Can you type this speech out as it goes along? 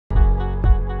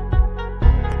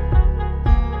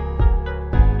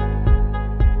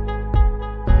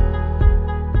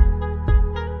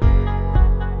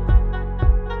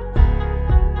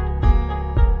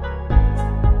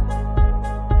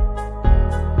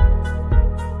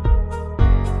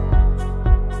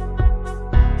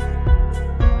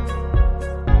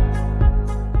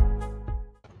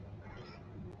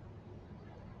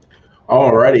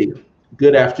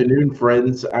Good afternoon,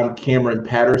 friends. I'm Cameron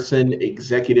Patterson,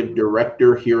 Executive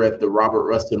Director here at the Robert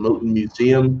Rustin Moton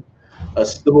Museum, a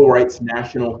Civil Rights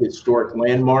National Historic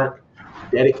Landmark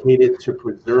dedicated to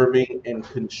preserving and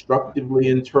constructively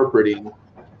interpreting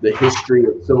the history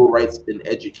of civil rights in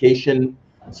education,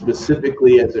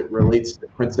 specifically as it relates to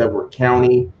Prince Edward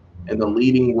County and the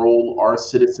leading role our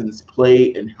citizens play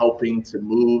in helping to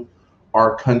move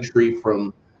our country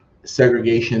from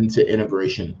segregation to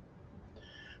integration.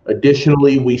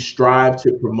 Additionally, we strive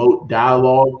to promote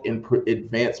dialogue and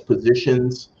advance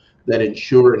positions that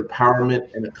ensure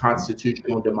empowerment in a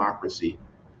constitutional democracy.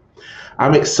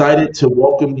 I'm excited to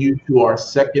welcome you to our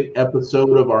second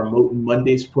episode of our Moton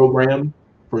Mondays program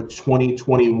for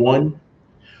 2021.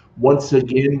 Once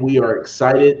again, we are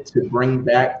excited to bring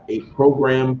back a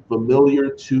program familiar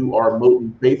to our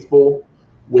Moton faithful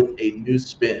with a new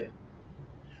spin.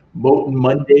 Moton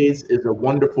Mondays is a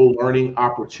wonderful learning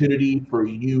opportunity for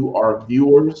you, our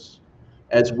viewers,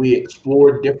 as we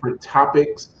explore different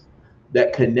topics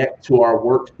that connect to our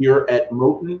work here at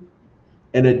Moton,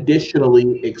 and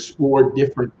additionally explore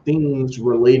different themes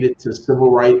related to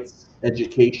civil rights,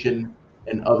 education,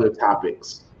 and other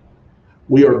topics.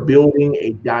 We are building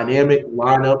a dynamic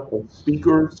lineup of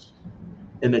speakers,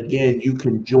 and again, you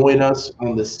can join us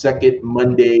on the second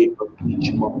Monday of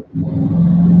each month.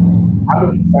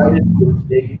 I'm excited for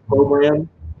today's program.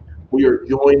 We are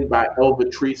joined by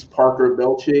Elvatrice Parker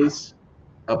Belsches,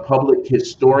 a public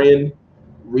historian,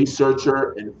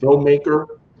 researcher, and filmmaker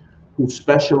who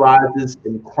specializes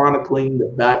in chronicling the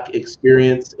Black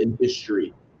experience in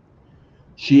history.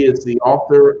 She is the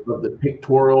author of the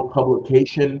pictorial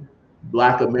publication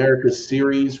Black America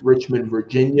series, Richmond,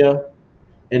 Virginia,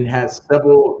 and has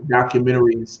several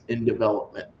documentaries in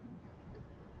development.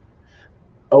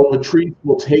 Elvatrice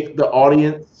will take the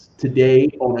audience today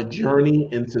on a journey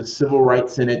into civil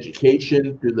rights and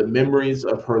education through the memories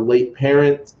of her late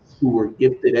parents who were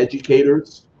gifted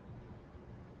educators.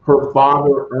 Her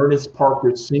father, Ernest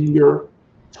Parker Sr.,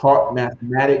 taught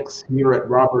mathematics here at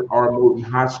Robert R. Moton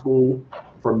High School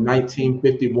from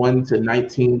 1951 to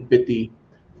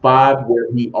 1955, where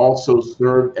he also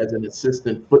served as an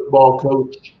assistant football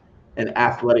coach and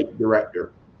athletic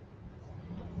director.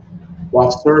 While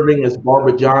serving as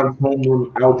Barbara John's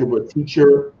homeroom algebra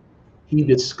teacher, he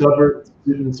discovered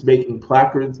students making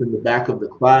placards in the back of the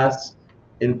class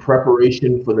in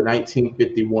preparation for the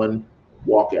 1951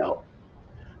 walkout.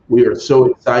 We are so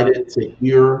excited to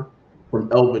hear from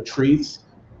Elvatrice,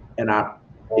 and I'm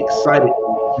excited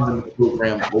to turn the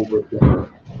program over to her.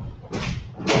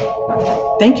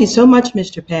 Thank you so much,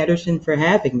 Mr. Patterson, for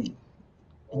having me.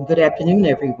 And good afternoon,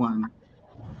 everyone.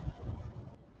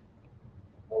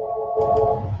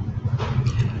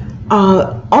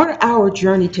 On our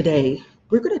journey today,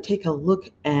 we're going to take a look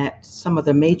at some of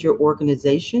the major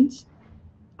organizations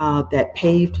that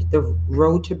paved the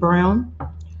road to Brown,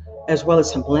 as well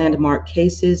as some landmark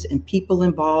cases and people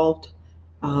involved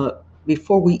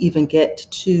before we even get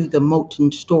to the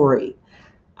Moton story.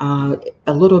 A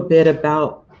little bit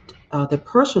about the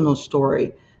personal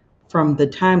story. From the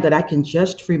time that I can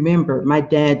just remember, my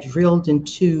dad drilled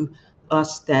into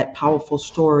us that powerful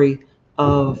story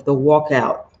of the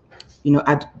walkout. You know,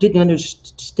 I didn't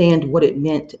understand what it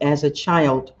meant as a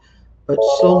child, but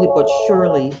slowly but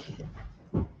surely,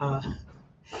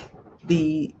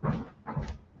 the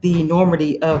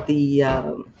enormity of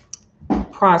the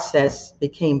process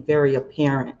became very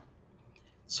apparent.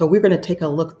 So we're going to take a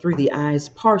look through the eyes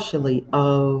partially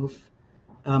of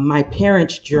my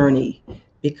parents' journey,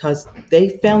 because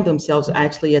they found themselves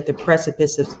actually at the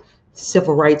precipice of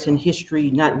civil rights in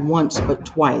history, not once, but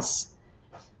twice.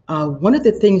 One of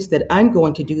the things that I'm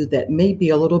going to do that may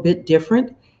be a little bit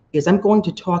different is I'm going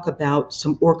to talk about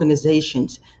some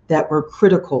organizations that were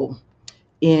critical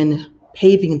in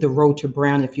paving the road to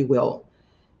Brown, if you will.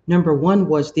 Number one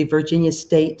was the Virginia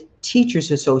State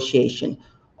Teachers Association,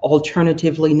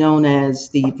 alternatively known as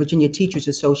the Virginia Teachers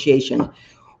Association.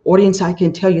 Audience, I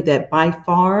can tell you that by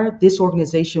far, this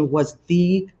organization was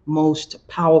the most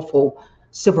powerful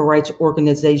civil rights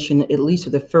organization, at least for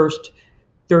the first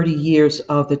 30 years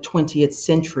of the 20th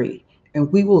century.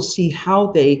 And we will see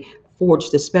how they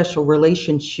forged a special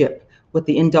relationship with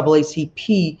the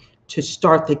NAACP to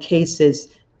start the cases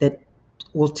that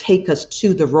will take us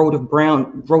to the road to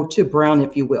Brown,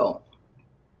 if you will.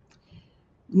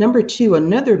 Number two,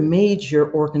 another major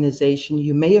organization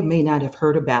you may or may not have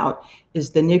heard about is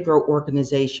the Negro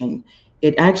Organization.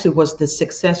 It actually was the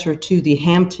successor to the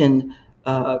Hampton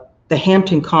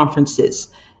conferences.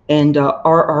 And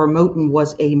R.R. Moton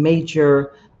was a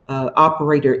major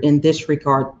operator in this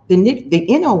regard. The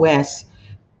NOS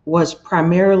was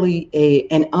primarily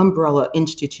an umbrella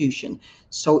institution.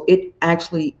 So it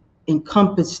actually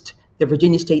encompassed the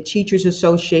Virginia State Teachers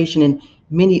Association and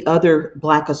many other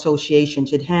Black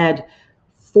associations. It had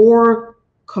 4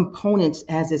 components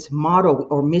as its motto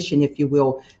or mission, if you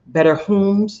will: better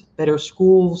homes, better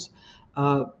schools,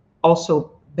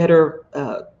 also better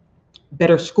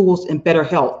schools and better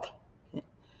health.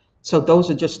 So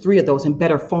those are just 3 of those, and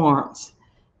better farms.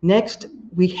 Next,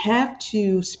 we have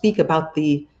to speak about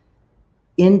the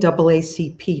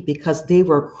NAACP because they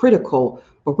were critical,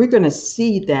 but we're going to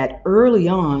see that early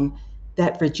on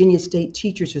that Virginia State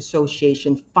Teachers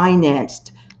Association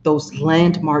financed those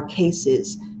landmark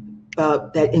cases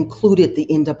that included the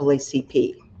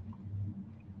NAACP.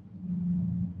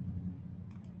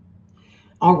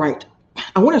 All right,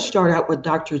 I want to start out with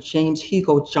Dr. James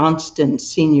Hugo Johnston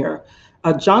Sr.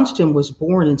 Johnston was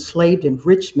born enslaved in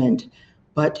Richmond,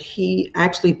 but he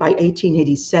actually, by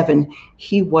 1887,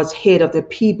 he was head of the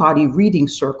Peabody Reading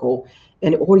Circle,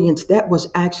 an audience that was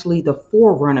actually the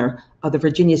forerunner of the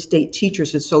Virginia State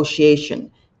Teachers Association.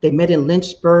 They met in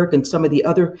Lynchburg, and some of the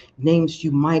other names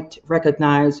you might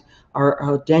recognize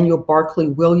are Daniel Barclay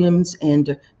Williams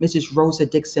and Mrs. Rosa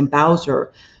Dixon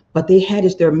Bowser. But they had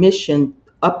as their mission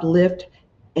uplift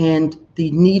and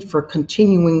the need for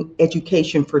continuing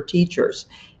education for teachers.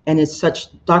 And as such,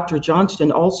 Dr.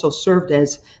 Johnston also served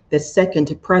as the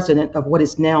 2nd president of what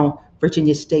is now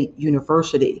Virginia State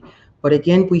University. But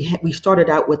again, we started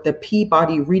out with the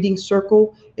Peabody Reading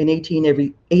Circle in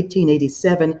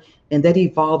 1887, and that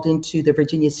evolved into the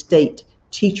Virginia State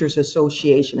Teachers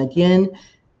Association. Again,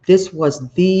 this was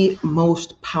the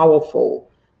most powerful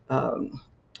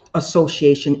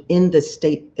association in the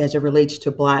state as it relates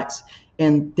to Blacks.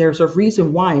 And there's a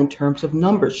reason why in terms of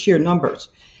numbers, sheer numbers.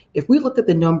 If we look at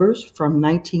the numbers from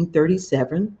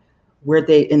 1937,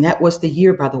 and that was the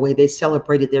year, by the way, they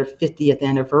celebrated their 50th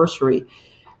anniversary,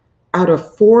 out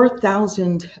of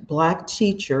 4,000 Black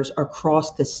teachers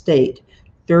across the state,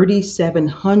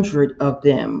 3,700 of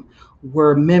them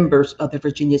were members of the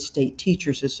Virginia State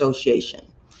Teachers Association.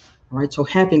 All right, so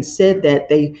having said that,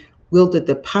 they wielded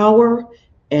the power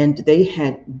and they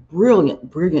had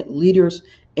brilliant leaders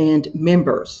and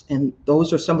members. And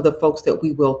those are some of the folks that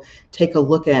we will take a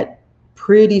look at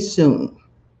pretty soon.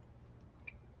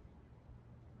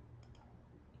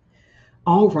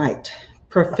 All right,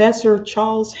 Professor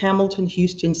Charles Hamilton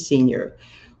Houston Sr.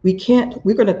 We're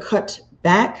going to cut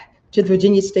back to the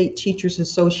Virginia State Teachers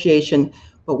Association,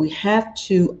 but we have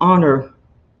to honor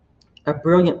a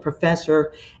brilliant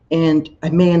professor and a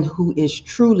man who is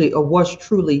truly, or was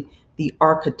truly, the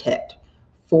architect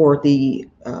for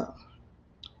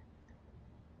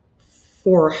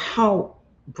how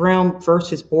Brown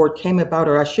versus Board came about,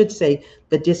 or I should say,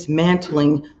 the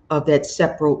dismantling of that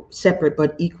separate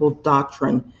but equal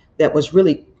doctrine that was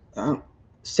really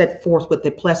set forth with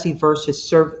the Plessy versus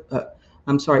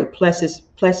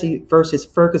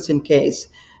Ferguson case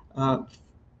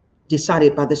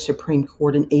decided by the Supreme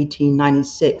Court in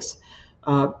 1896.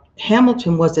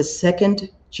 Hamilton was a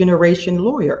 2nd-generation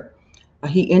lawyer.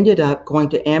 He ended up going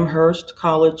to Amherst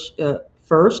College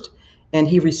first, and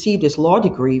he received his law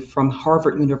degree from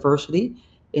Harvard University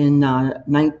in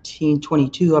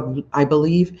 1922, I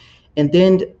believe, and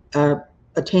then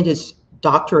attended his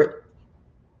doctorate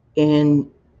in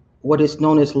what is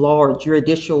known as law or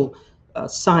judicial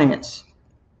science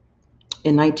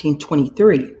in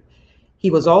 1923. He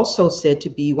was also said to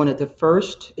be one of the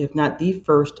first, if not the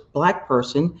first, Black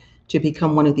person to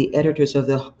become one of the editors of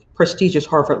the prestigious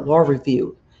Harvard Law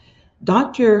Review.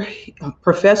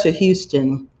 Professor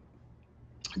Houston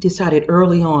decided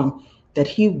early on that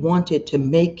he wanted to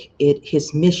make it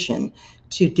his mission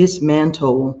to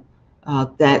dismantle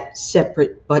that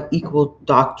separate but equal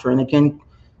doctrine, again,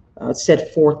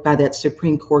 set forth by that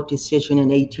Supreme Court decision in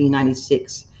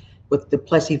 1896 with the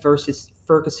Plessy versus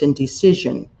Ferguson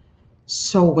decision.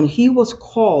 So when he was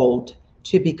called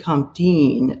to become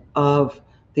dean of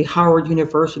the Howard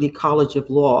University College of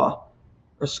Law,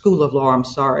 or School of Law, I'm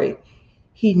sorry,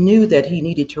 he knew that he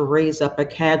needed to raise up a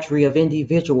cadre of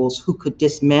individuals who could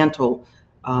dismantle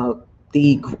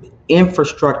the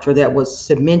infrastructure that was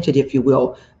cemented, if you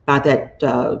will, by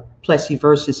that Plessy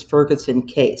versus Ferguson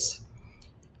case.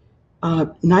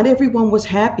 Not everyone was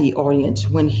happy, audience,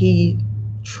 when he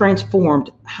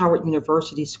transformed Howard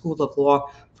University School of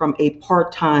Law from a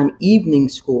part-time evening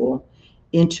school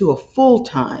into a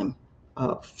full-time,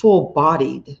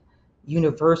 full-bodied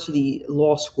university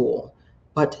law school.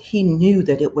 But he knew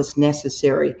that it was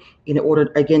necessary in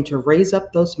order, again, to raise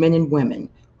up those men and women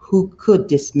who could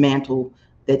dismantle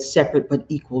that separate but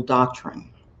equal doctrine.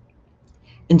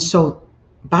 And so,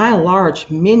 by and large,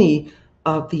 many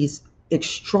of these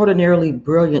extraordinarily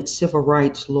brilliant civil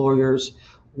rights lawyers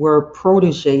were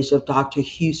proteges of Dr.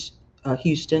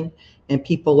 Houston and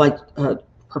people like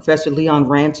Professor Leon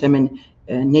Ransom and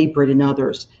Nabrit and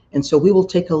others. And so we will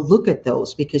take a look at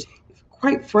those because,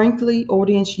 quite frankly,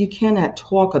 audience, you cannot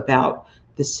talk about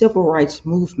the civil rights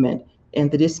movement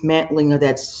and the dismantling of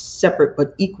that separate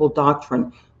but equal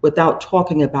doctrine without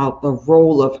talking about the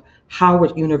role of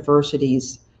Howard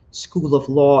University's School of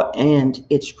Law and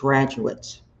its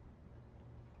graduates.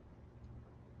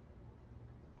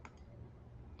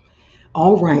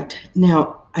 All right,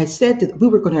 now I said that we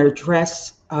were going to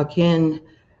address again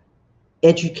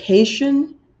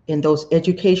education and those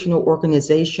educational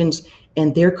organizations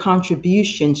and their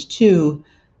contributions to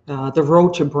the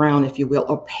road to Brown, if you will,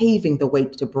 or paving the way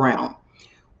to Brown.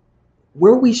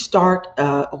 Where we start,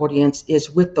 audience,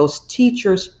 is with those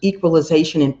teachers'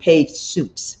 equalization and pay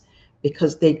suits,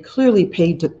 because they clearly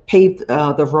paved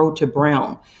the road to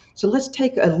Brown. So let's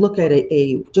take a look at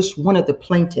just one of the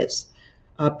plaintiffs.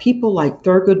 People like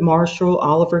Thurgood Marshall,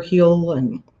 Oliver Hill,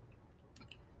 and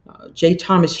J.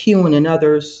 Thomas Hewen and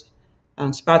others,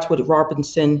 Spotswood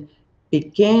Robinson,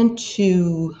 began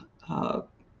to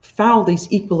file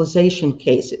these equalization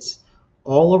cases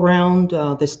all around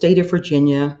the state of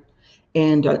Virginia.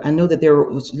 And I know that there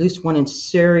was at least one in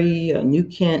Surrey, New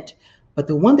Kent, but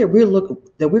the one that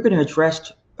we're going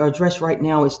to address right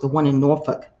now is the one in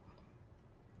Norfolk.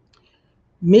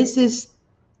 Mrs.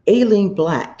 Aileen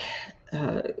Black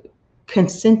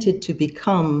consented to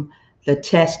become the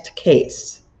test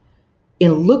case.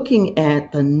 In looking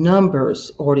at the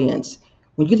numbers, audience,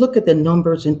 when you look at the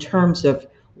numbers in terms of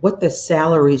what the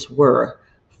salaries were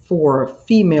for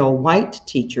female white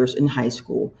teachers in high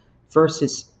school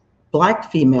versus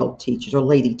Black female teachers or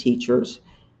lady teachers,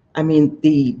 I mean,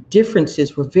 the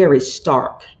differences were very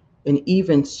stark, and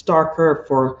even starker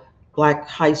for Black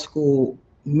high school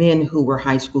men who were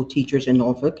high school teachers in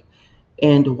Norfolk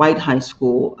and white high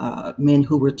school men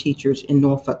who were teachers in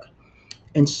Norfolk.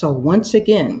 And so once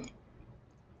again,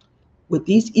 with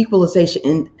these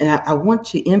equalization, and I want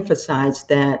to emphasize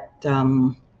that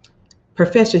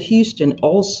Professor Houston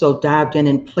also dived in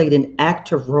and played an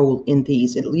active role in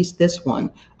these, at least this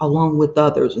one, along with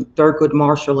others, and Thurgood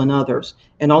Marshall and others,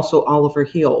 and also Oliver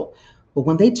Hill. But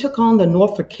when they took on the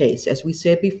Norfolk case, as we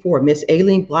said before, Miss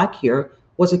Aileen Black here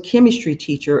was a chemistry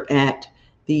teacher at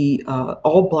the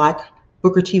all-Black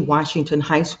Booker T. Washington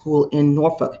High School in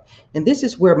Norfolk. And this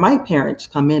is where my parents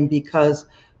come in, because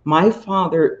my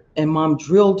father and mom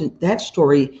drilled that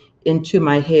story into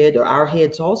my head, or our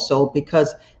heads also,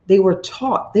 because they were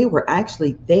taught, they were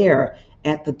actually there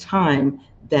at the time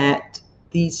that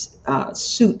these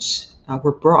suits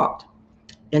were brought.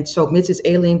 And so Mrs.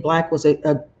 Aileen Black was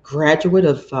a graduate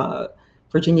of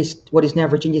Virginia, what is now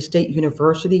Virginia State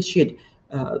University. She had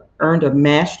earned a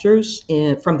master's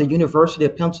from the University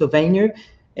of Pennsylvania,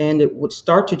 and it would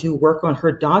start to do work on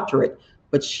her doctorate,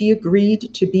 but she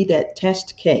agreed to be that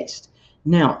test case.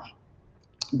 Now,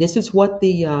 this is what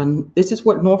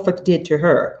Norfolk did to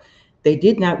her. They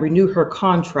did not renew her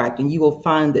contract, and you will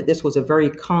find that this was a very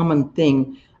common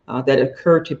thing that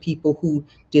occurred to people who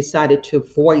decided to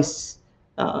voice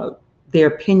their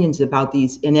opinions about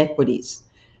these inequities.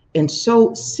 And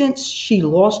so since she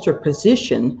lost her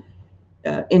position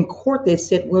in court, they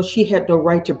said, well, she had no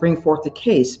right to bring forth the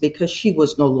case because she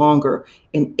was no longer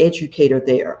an educator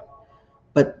there.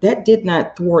 But that did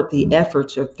not thwart the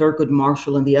efforts of Thurgood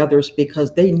Marshall and the others,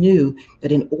 because they knew that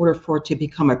in order for it to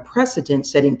become a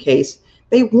precedent-setting case,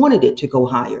 they wanted it to go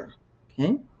higher.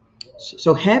 Okay.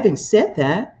 So having said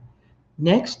that,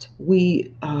 next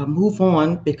we move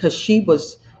on, because she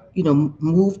was,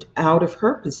 moved out of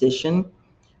her position.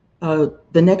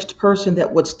 The next person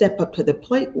that would step up to the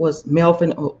plate was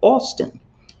Melvin Austin.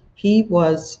 He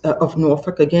was of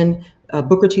Norfolk. Again,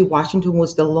 Booker T. Washington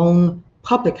was the lone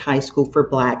public high school for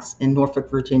Blacks in Norfolk,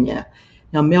 Virginia.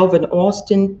 Now, Melvin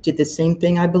Austin did the same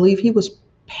thing. I believe he was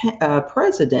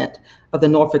president of the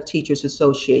Norfolk Teachers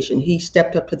Association. He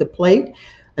stepped up to the plate.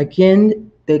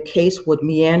 Again, the case would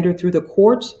meander through the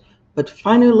courts, but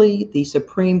finally the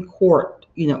Supreme Court,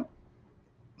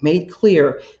 made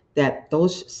clear that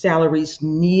those salaries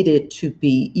needed to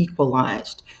be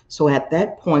equalized. So at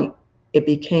that point, it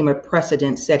became a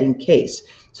precedent-setting case.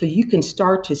 So you can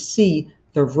start to see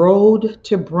the road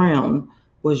to Brown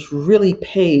was really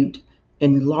paved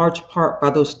in large part by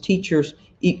those teachers,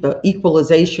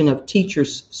 equalization of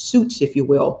teachers' suits, if you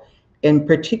will, and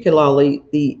particularly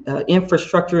the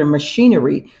infrastructure and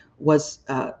machinery was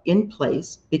in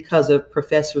place because of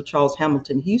Professor Charles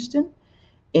Hamilton Houston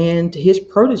and his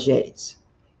proteges.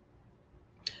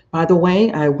 By the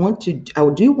way, I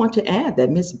do want to add that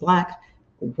Ms. Black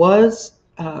was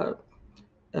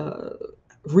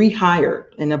rehired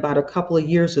in about a couple of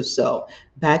years or so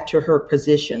back to her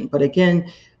position. But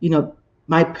again,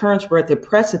 my parents were at the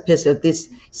precipice of this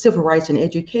civil rights and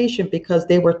education because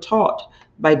they were taught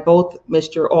by both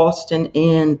Mr. Austin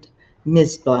and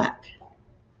Ms. Black.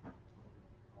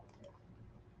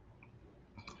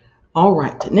 All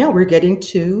right, now we're getting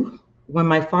to when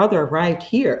my father arrived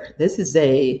here. This is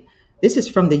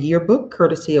from the yearbook,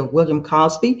 courtesy of William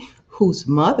Cosby, whose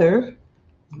mother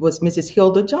was Mrs.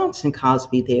 Hilda Johnson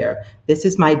Cosby there. This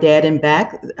is my dad in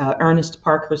back, Ernest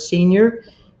Parker Sr.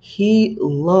 He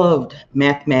loved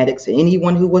mathematics.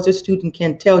 Anyone who was a student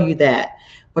can tell you that.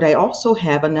 But I also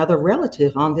have another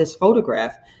relative on this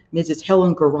photograph. Mrs.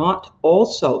 Helen Garant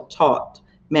also taught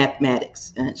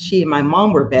mathematics. She and my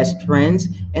mom were best friends,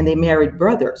 and they married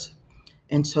brothers.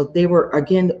 And so they were,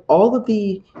 again,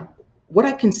 what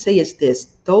I can say is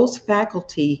this: those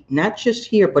faculty, not just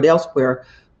here, but elsewhere,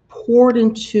 poured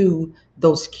into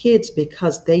those kids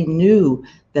because they knew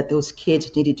that those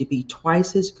kids needed to be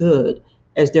twice as good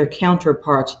as their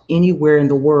counterparts anywhere in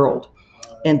the world.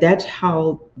 And that's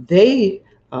how they,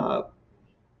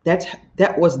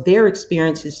 that was their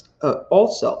experiences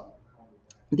also,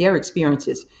 their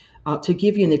experiences. To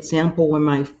give you an example, when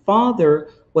my father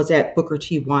was at Booker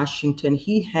T. Washington,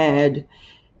 he had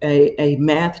a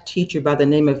math teacher by the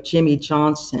name of Jimmy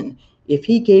Johnson. If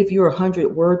he gave you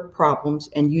 100 word problems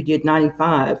and you did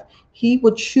 95, he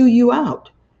would chew you out.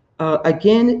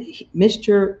 Again,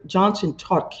 Mr. Johnson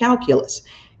taught calculus.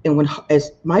 And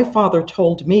as my father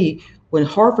told me, when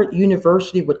Harvard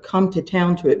University would come to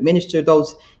town to administer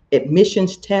those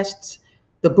admissions tests,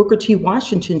 the Booker T.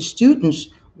 Washington students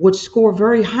would score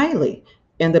very highly.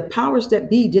 And the powers that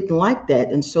be didn't like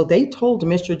that. And so they told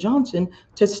Mr. Johnson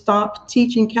to stop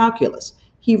teaching calculus.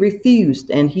 He refused,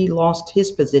 and he lost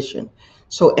his position.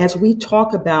 So as we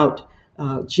talk about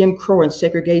Jim Crow and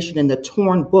segregation and the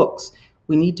torn books,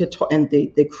 we need to talk, and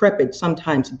the decrepit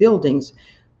sometimes buildings,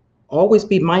 always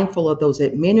be mindful of those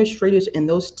administrators and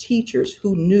those teachers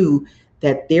who knew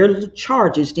that their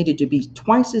charges needed to be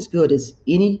twice as good as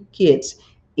any kids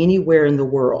anywhere in the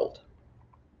world.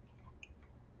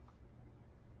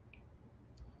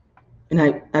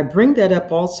 And I bring that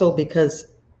up also because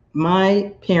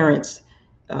my parents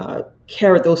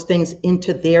carried those things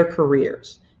into their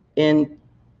careers, and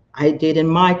I did in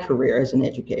my career as an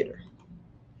educator.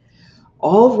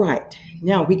 All right,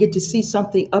 now we get to see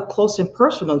something up close and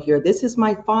personal here. This is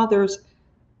my father's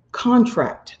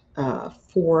contract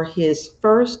for his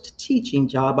first teaching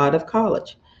job out of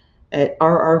college at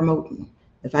R.R. Moton.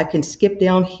 If I can skip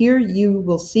down here, you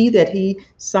will see that he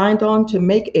signed on to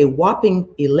make a whopping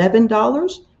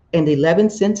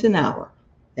 $11.11 an hour.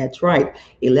 That's right,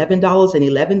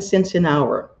 $11.11 an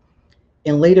hour.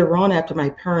 And later on, after my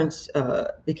parents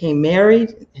became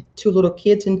married, 2 little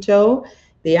kids in tow,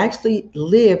 they actually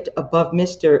lived above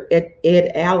Mr.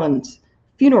 Ed Allen's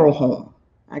funeral home,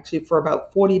 actually for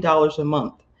about $40 a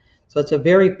month. So it's a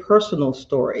very personal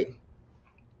story.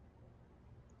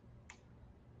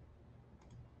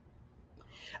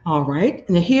 All right,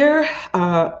 and here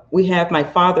we have my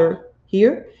father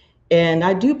here, and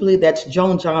I do believe that's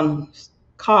Joan John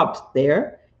Cobbs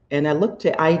there. And I look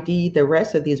to ID the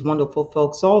rest of these wonderful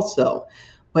folks also.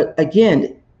 But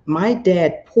again, my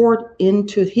dad poured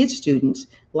into his students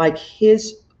like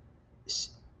his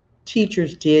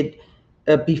teachers did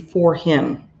before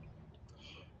him.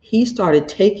 He started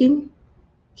taking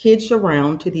kids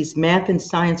around to these math and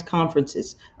science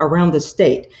conferences around the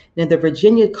state. Now, the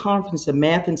Virginia Conference of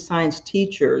Math and Science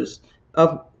Teachers,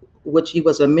 of which he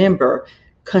was a member,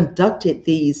 conducted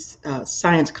these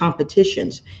science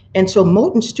competitions. And so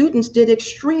Moton students did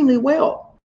extremely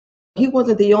well. He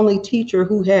wasn't the only teacher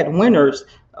who had winners.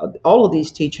 All of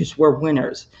these teachers were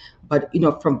winners. But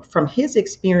from his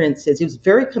experiences, he was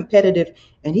very competitive,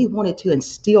 and he wanted to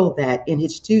instill that in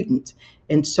his students.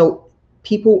 And so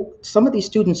some of these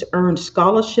students earned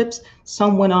scholarships.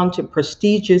 Some went on to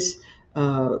prestigious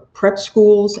prep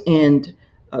schools, and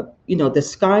the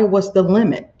sky was the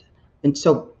limit. And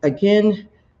so again,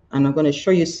 and I'm going to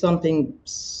show you something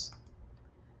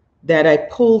that I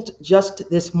pulled just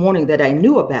this morning that I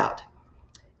knew about.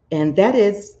 And that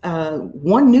is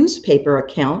one newspaper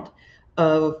account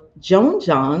of Joan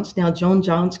Johns, now Joan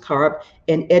Johns Carb,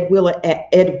 and Ed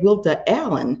Wilda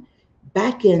Allen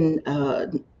back in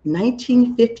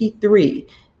 1953.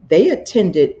 They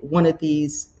attended one of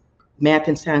these math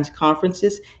and science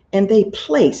conferences, and they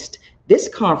placed. This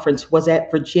conference was at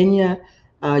Virginia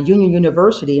Union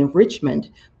University in Richmond,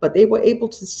 but they were able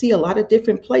to see a lot of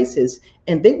different places,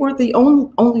 and they weren't the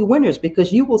only winners,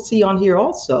 because you will see on here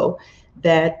also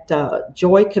that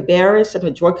Joy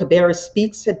Cabarrus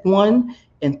Speaks had won,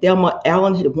 and Thelma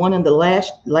Allen had won in the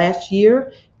last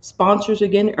year. Sponsors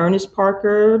again, Ernest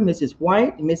Parker, Mrs.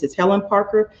 White, Mrs. Helen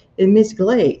Parker, and Miss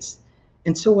Glaze.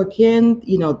 And so again,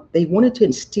 you know, they wanted to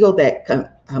instill that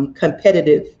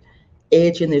competitive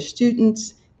edge in their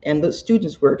students, and the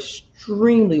students were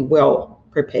extremely well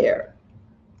prepared.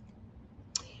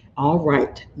 All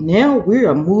right, now we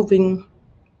are moving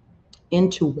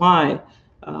into why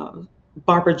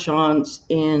Barbara Johns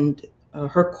and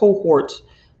her cohorts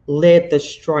led the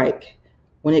strike.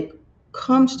 When it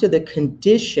comes to the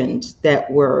conditions that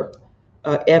were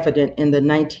evident in the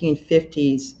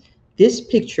 1950s, this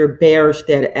picture bears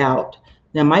that out.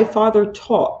 Now, my father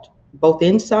taught both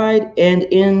inside and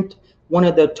in one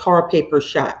of the tar paper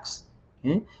shacks.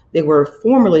 Okay? They were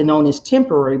formerly known as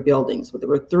temporary buildings, but there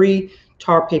were 3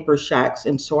 tar paper shacks.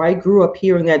 And so I grew up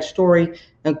hearing that story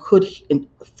and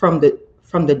from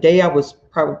the day I was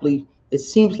probably, it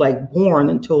seems like, born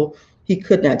until he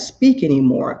could not speak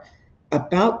anymore,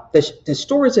 about the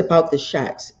stories about the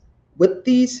shacks. With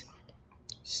these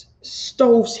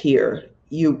stoves here,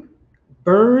 you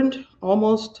burned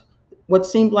almost what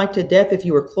seemed like to death if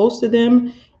you were close to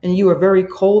them, and you were very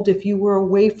cold if you were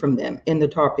away from them in the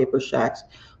tar paper shacks.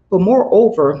 But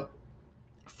moreover,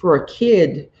 for a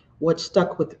kid, what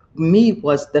stuck with me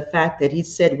was the fact that he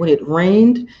said when it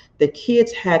rained, the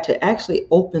kids had to actually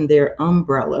open their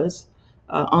umbrellas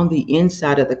on the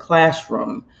inside of the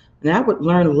classroom. And I would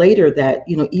learn later that,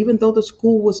 you know, even though the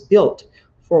school was built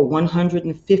for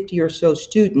 150 or so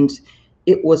students,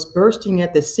 it was bursting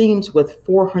at the seams with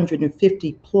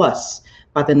 450 plus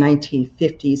by the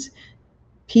 1950s.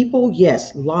 People,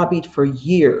 yes, lobbied for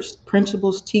years.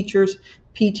 Principals, teachers,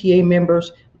 PTA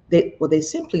members, they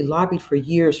simply lobbied for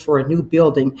years for a new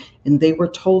building, and they were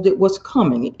told it was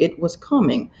coming. It was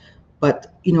coming.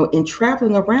 But, you know, in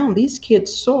traveling around, these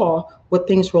kids saw what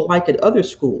things were like at other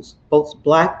schools, both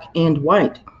Black and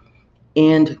white.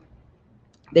 And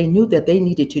they knew that they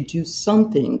needed to do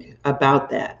something about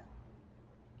that.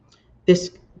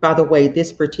 This, by the way,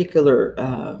 this particular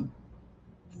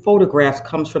photograph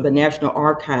comes from the National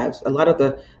Archives. A lot of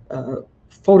the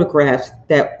photographs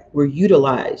that were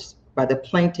utilized by the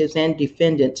plaintiffs and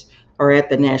defendants are at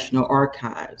the National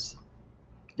Archives.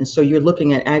 And so you're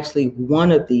looking at actually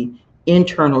one of the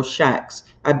internal shacks.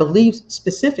 I believe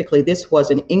specifically this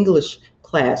was an English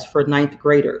class for 9th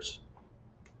graders.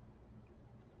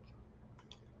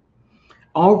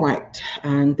 All right,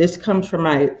 and this comes from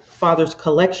my father's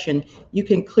collection. You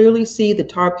can clearly see the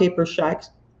tar paper shacks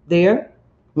there,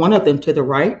 one of them to the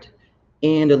right,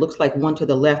 and it looks like one to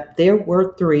the left. There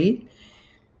were 3.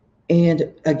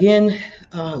 And again,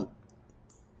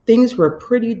 things were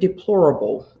pretty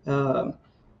deplorable.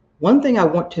 One thing I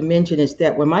want to mention is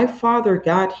that when my father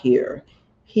got here,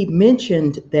 he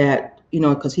mentioned that, you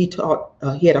know, because he taught,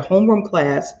 he had a homeroom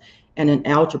class and an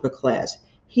algebra class.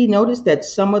 He noticed that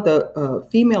some of the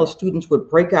female students would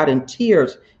break out in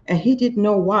tears, and he didn't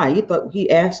know why. He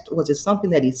asked, was it something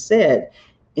that he said?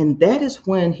 And that is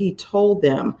when he told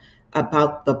them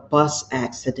about the bus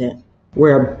accident,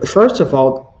 where, first of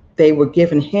all, they were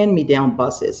given hand-me-down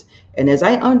buses. And as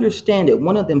I understand it,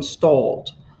 one of them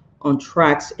stalled on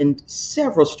tracks and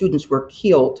several students were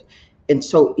killed. And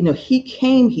so, you know, he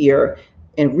came here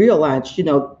and realized, you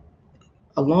know,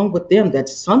 along with them, that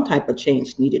some type of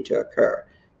change needed to occur,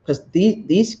 because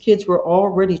these kids were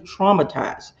already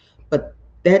traumatized, but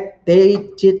that they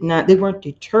weren't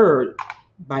deterred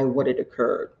by what had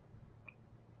occurred.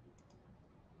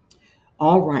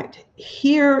 All right,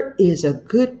 here is a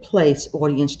good place,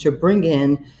 audience, to bring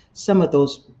in some of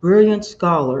those brilliant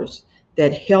scholars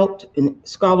that helped, and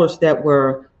scholars that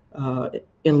were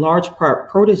in large part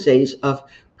proteges of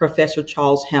Professor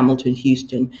Charles Hamilton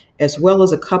Houston, as well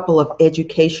as a couple of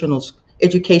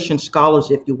education scholars,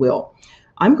 if you will.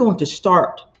 I'm going to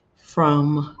start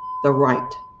from the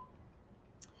right.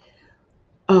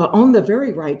 On the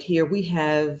very right here, we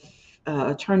have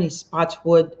Attorney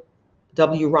Spotswood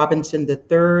W. Robinson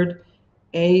III,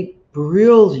 a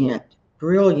brilliant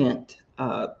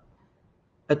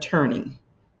attorney.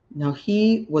 Now,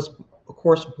 he was, of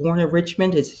course, born in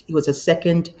Richmond. He was a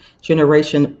 2nd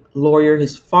generation lawyer.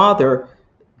 His father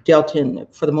dealt in,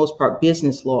 for the most part,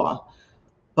 business law.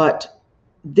 But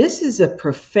this is a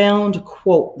profound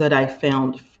quote that I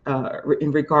found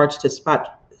in regards to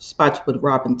Spotswood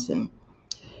Robinson.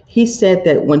 He said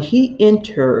that when he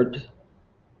entered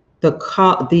the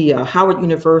Howard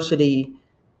University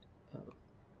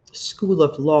School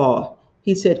of Law,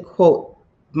 he said, quote,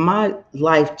 "My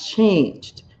life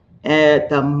changed at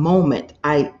the moment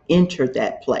I entered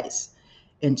that place."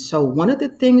 And so one of the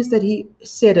things that he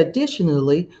said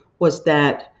additionally was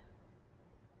that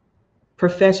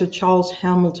Professor Charles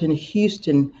Hamilton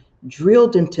Houston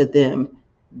drilled into them,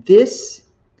 this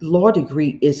law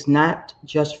degree is not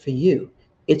just for you.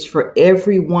 It's for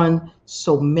everyone,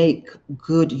 so make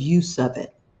good use of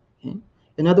it. Okay?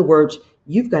 In other words,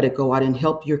 you've got to go out and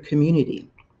help your community.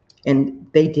 And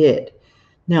they did.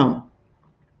 Now,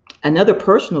 another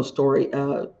personal story,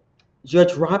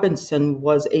 Judge Robinson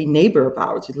was a neighbor of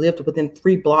ours. He lived within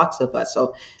 3 blocks of us.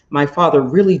 So my father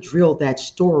really drilled that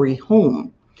story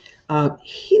home.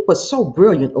 He was so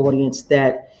brilliant, audience,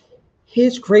 that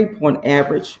his grade point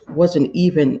average wasn't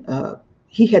even,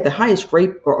 he had the highest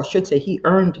grade, or I should say he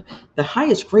earned the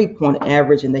highest grade point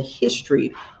average in the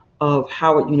history of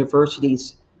Howard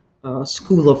University's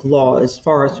School of Law, as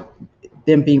far as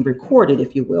them being recorded,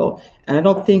 if you will. And I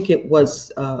don't think it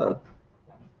was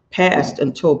passed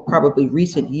until probably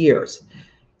recent years.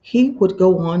 He would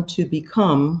go on to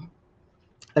become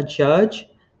a judge,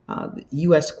 the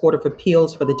U.S. Court of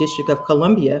Appeals for the District of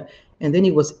Columbia, and then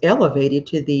he was elevated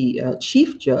to the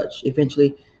chief judge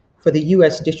eventually for the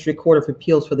U.S. District Court of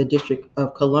Appeals for the District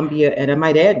of Columbia. And I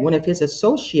might add, one of his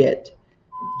associate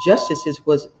justices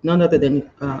was none other than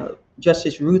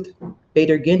Justice Ruth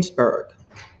Bader Ginsburg.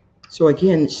 So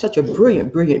again, such a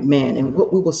brilliant, brilliant man. And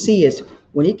what we will see is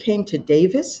when it came to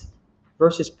Davis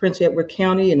versus Prince Edward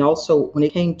County, and also when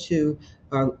it came to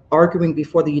arguing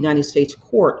before the United States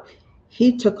Court,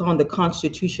 he took on the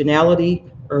constitutionality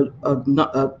and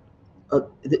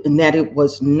that it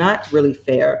was not really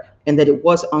fair and that it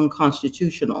was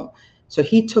unconstitutional. So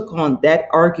he took on that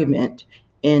argument.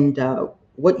 And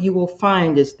what you will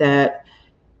find is that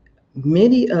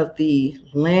many of the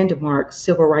landmark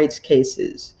civil rights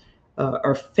cases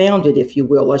are founded, if you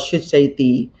will, I should say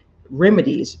the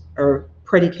remedies are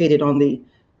predicated on the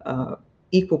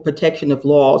equal protection of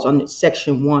laws on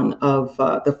Section 1 of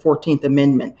the 14th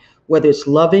Amendment, whether it's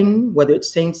loving, whether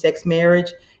it's same-sex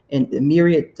marriage, and the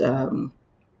myriad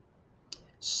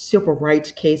civil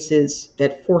rights cases,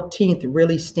 that 14th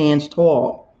really stands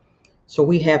tall. So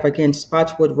we have, again,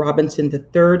 Spotswood Robinson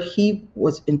III. He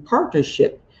was in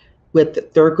partnership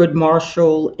with Thurgood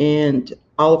Marshall and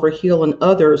Oliver Hill and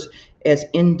others as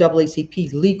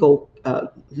NAACP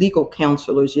legal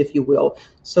counselors, if you will.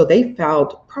 So they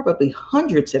filed probably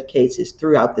hundreds of cases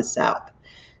throughout the South.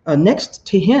 Next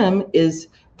to him is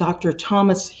Dr.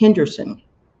 Thomas Henderson.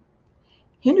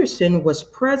 Henderson was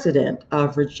president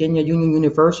of Virginia Union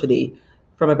University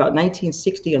from about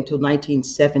 1960 until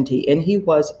 1970, and he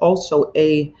was also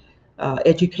a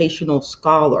educational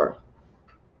scholar,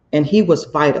 and he was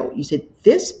vital. You said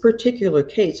this particular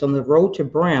case on the road to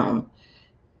Brown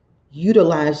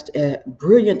utilized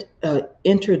brilliant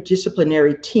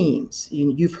interdisciplinary teams.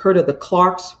 You've heard of the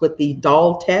Clarks with the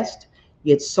Dahl test.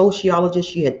 You had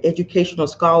sociologists, you had educational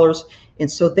scholars,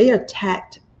 and so they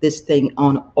attacked this thing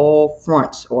on all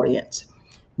fronts, audience.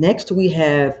 Next, we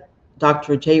have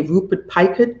Dr. J. Rupert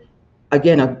Picott,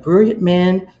 again, a brilliant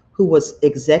man who was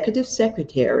executive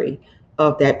secretary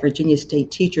of that Virginia State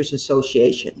Teachers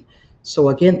Association. So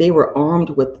again, they were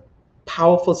armed with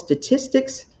powerful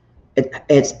statistics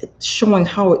as showing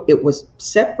how it was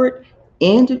separate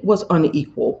and it was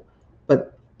unequal.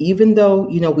 But even though,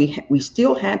 we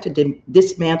still had to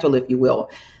dismantle, if you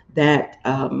will, that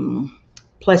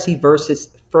Plessy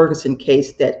versus Ferguson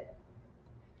case that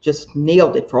just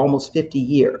nailed it for almost 50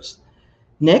 years.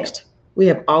 Next, we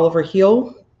have Oliver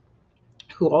Hill,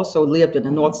 who also lived in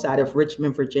the north side of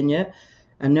Richmond, Virginia,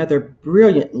 another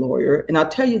brilliant lawyer. And I'll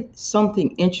tell you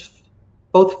something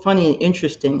both funny and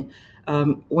interesting.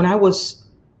 When I was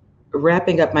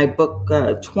wrapping up my book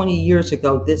 20 years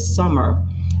ago this summer,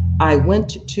 I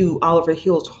went to Oliver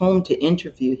Hill's home to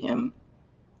interview him.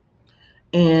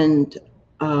 And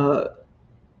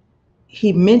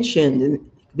he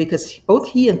mentioned, because both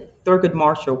he and Thurgood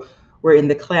Marshall were in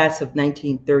the class of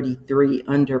 1933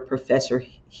 under Professor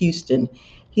Houston,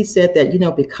 he said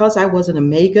that, because I was an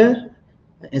Omega,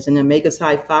 as an Omega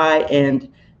Psi Phi,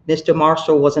 and Mr.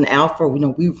 Marshall was an Alpha,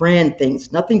 we ran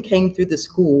things. Nothing came through the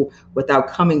school without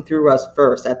coming through us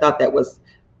first. I thought that was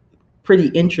pretty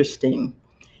interesting.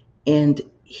 And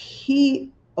he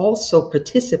also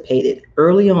participated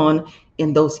early on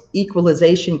in those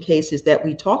equalization cases that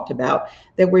we talked about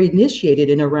that were initiated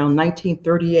in around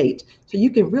 1938. So you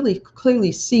can really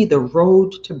clearly see the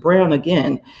road to Brown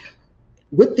again.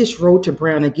 With this road to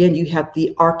Brown again, you have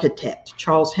the architect,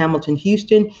 Charles Hamilton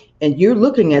Houston, and you're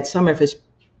looking at some of his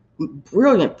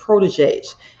brilliant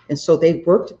proteges. And so they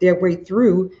worked their way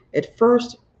through at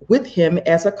first with him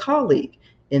as a colleague,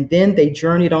 and then they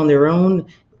journeyed on their own,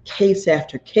 case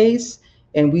after case.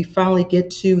 And we finally get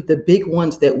to the big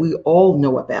ones that we all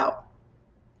know about.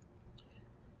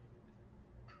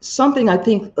 Something I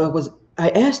think I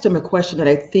asked him a question that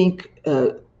I think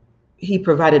he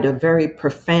provided a very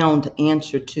profound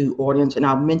answer to, audience, and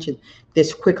I'll mention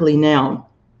this quickly now.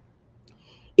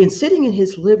 In sitting in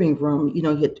his living room, he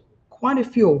had quite a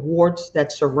few awards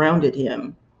that surrounded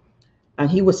him. And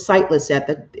he was sightless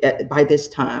by this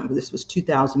time. This was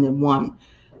 2001.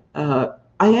 I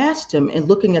asked him, and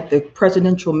looking at the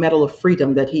Presidential Medal of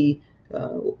Freedom that he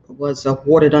was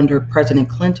awarded under President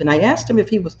Clinton, I asked him if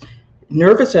he was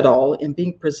nervous at all in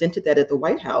being presented that at the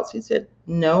White House. He said,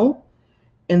 no.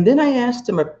 And then I asked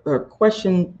him a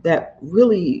question that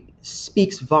really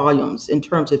speaks volumes in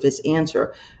terms of his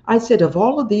answer. I said, of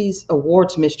all of these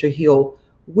awards, Mr. Hill,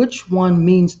 which one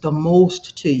means the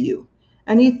most to you?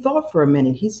 And he thought for a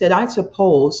minute. He said, I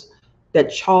suppose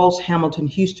that Charles Hamilton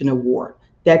Houston Award.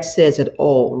 That says it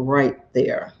all right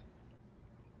there.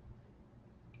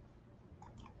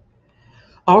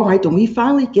 All right, then we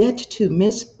finally get to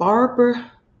Miss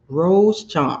Barbara Rose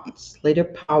Johns, later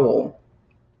Powell.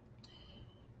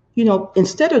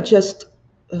 Instead of just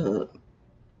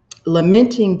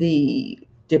lamenting the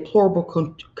deplorable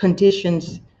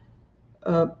conditions,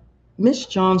 Miss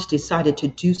Johns decided to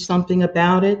do something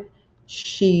about it.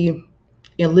 She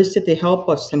enlisted the help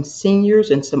of some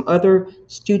seniors and some other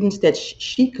students that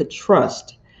she could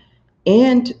trust.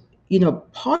 And,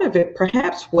 part of it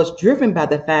perhaps was driven by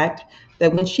the fact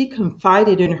that when she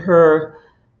confided in her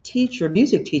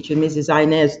music teacher, Mrs.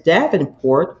 Inez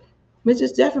Davenport,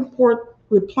 Mrs. Davenport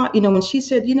replied, when she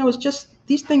said, it's just,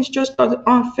 these things just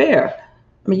aren't fair.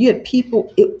 I mean, you had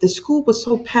people, the school was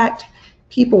so packed,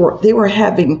 they were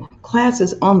having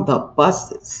classes on the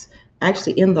buses,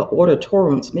 actually in the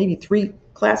auditoriums, maybe 3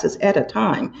 classes at a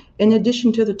time, in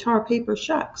addition to the tar paper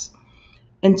shacks.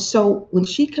 And so when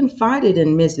she confided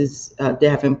in Mrs.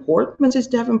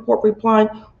 Davenport replied,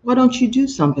 why don't you do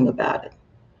something about it?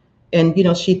 And,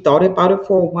 she thought about it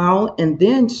for a while, and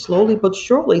then slowly but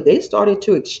surely, they started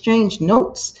to exchange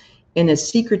notes in a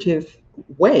secretive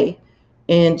way.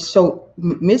 And so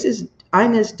Mrs.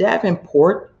 Inez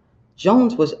Davenport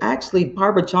Jones was actually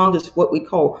Barbara Johns, what we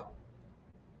call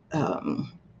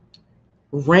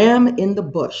ram in the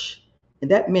bush. And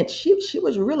that meant she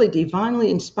was really divinely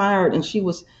inspired, and she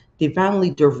was divinely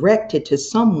directed to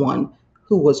someone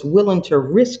who was willing to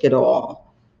risk it all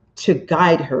to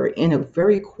guide her in a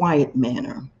very quiet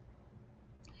manner.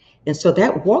 And so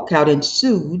that walkout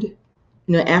ensued,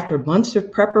 after months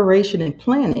of preparation and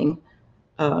planning,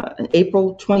 on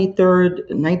April 23rd,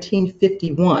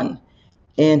 1951.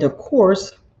 And of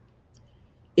course,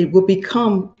 it will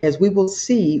become, as we will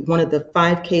see, one of the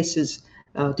 5 cases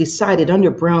decided under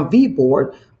Brown v.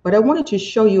 Board. But I wanted to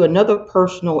show you another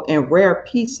personal and rare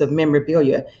piece of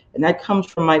memorabilia, and that comes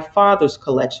from my father's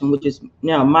collection, which is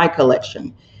now my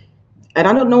collection. And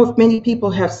I don't know if many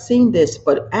people have seen this,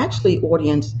 but actually,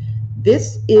 audience,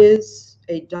 this is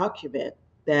a document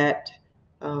that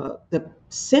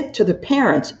sent to the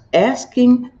parents,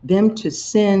 asking them to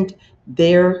send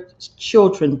their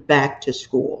children back to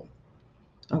school.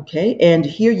 Okay, and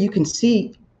here you can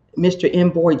see Mr.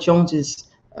 M. Boyd Jones's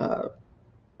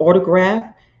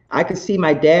autograph. I can see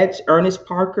my dad's, Ernest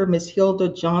Parker, Miss Hilda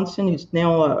Johnson, who's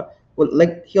now with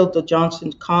Hilda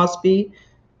Johnson Cosby.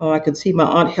 I can see my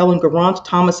Aunt Helen Garant,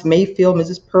 Thomas Mayfield,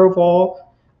 Mrs. Purval.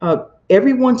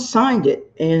 Everyone signed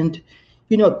it. And,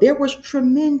 there was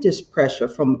tremendous pressure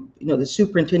from, the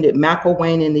superintendent,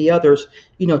 McElwain, and the others,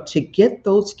 to get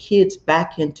those kids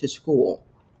back into school.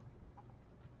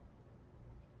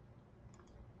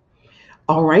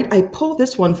 All right, I pulled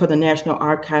this one for the National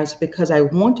Archives because I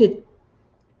wanted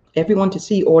everyone to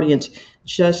see, audience,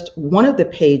 just one of the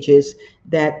pages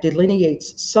that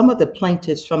delineates some of the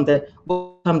plaintiffs from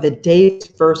the Davis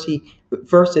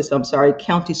versus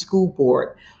County School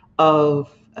Board of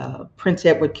Prince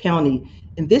Edward County.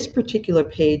 And this particular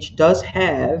page does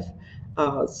have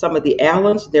some of the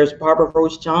Allens. There's Barbara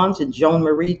Rose Johns and Joan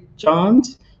Marie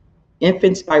Johns,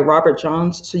 infants by Robert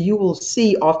Johns. So you will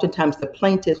see oftentimes the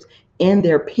plaintiffs and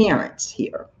their parents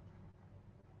here.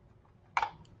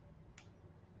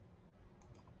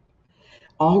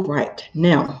 All right,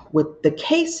 now with the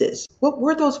cases, what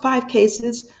were those 5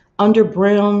 cases under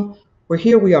Brown? Well,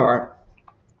 here we are,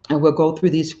 and we'll go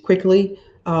through these quickly.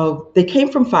 They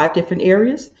came from 5 different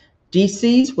areas.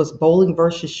 DC's was Bowling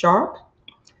versus Sharp,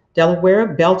 Delaware,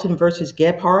 Belton versus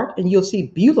Gebhardt, and you'll see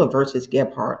Beulah versus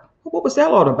Gebhardt. What was that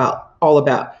all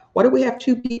about? Why do we have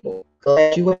 2 people?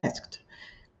 Glad you asked.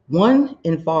 One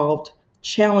involved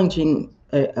challenging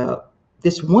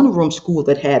this one-room school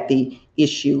that had the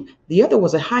issue. The other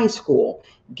was a high school.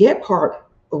 Gebhardt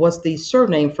was the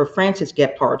surname for Frances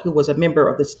Gebhardt, who was a member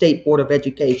of the State Board of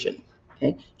Education.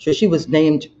 Okay, so she was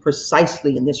named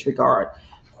precisely in this regard.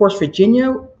 Of course,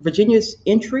 Virginia's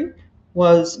entry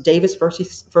was Davis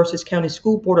versus County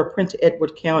School Board of Prince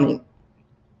Edward County.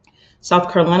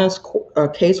 South Carolina's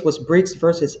case was Briggs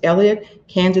versus Elliott.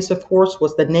 Kansas, of course,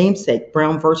 was the namesake,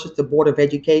 Brown versus the Board of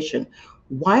Education.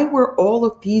 Why were all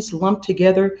of these lumped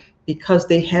together? Because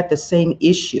they had the same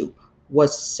issue,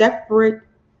 was separate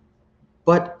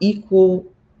but equal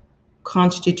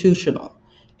constitutional.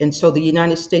 And so the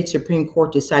United States Supreme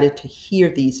Court decided to hear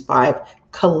these 5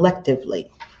 collectively.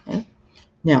 Okay?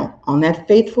 Now, on that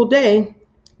fateful day,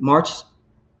 May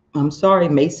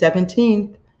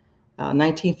 17th,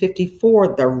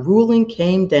 1954, the ruling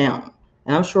came down.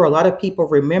 And I'm sure a lot of people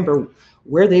remember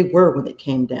where they were when it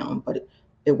came down, but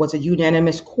it was a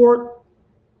unanimous court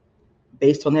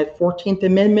based on that 14th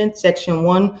Amendment, Section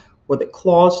 1, where the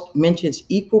clause mentions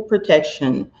equal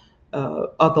protection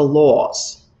of the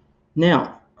laws.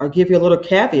 Now, I'll give you a little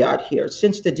caveat here.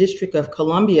 Since the District of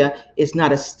Columbia is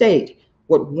not a state,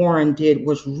 what Warren did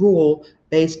was rule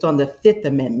based on the 5th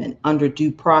Amendment under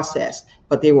due process,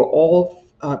 but they were all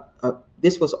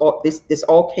this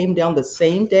all came down the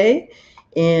same day,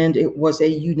 and it was a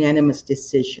unanimous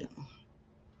decision.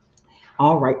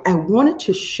 All right, I wanted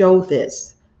to show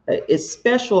this. It's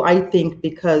special, I think,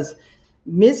 because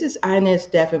Mrs. Inez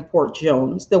Davenport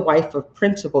Jones, the wife of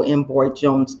Principal M. Boyd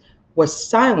Jones, was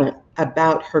silent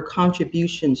about her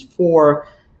contributions for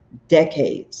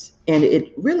decades, and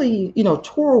it really,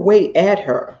 tore away at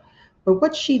her. But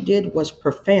what she did was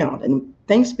profound, and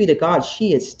thanks be to God,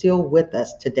 she is still with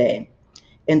us today.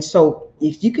 And so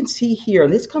if you can see here,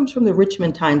 and this comes from the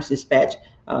Richmond Times-Dispatch,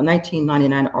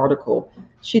 1999 article,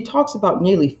 she talks about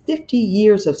nearly 50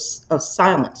 years of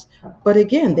silence. But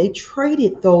again, they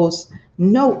traded those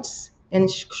notes, and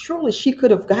surely she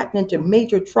could have gotten into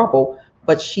major trouble,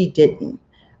 but she didn't.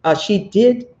 She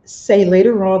did say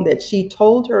later on that she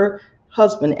told her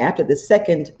husband after the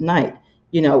second night,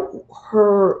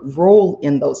 her role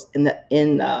in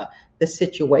the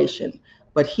situation,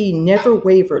 but he never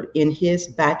wavered in his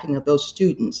backing of those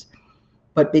students.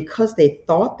 But because they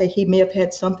thought that he may have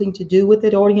had something to do with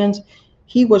it, audience,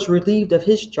 he was relieved of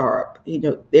his job.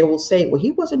 They will say, well,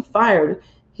 he wasn't fired,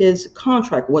 his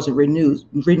contract wasn't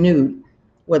renewed.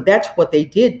 Well, that's what they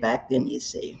did back then, you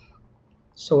see.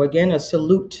 So again, a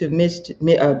salute to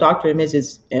Dr. and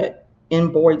Mrs.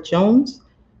 N. Boyd Jones,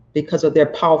 because of their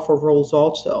powerful roles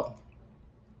also.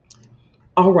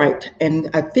 All right, and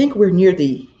I think we're near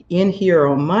the end here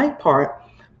on my part,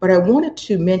 but I wanted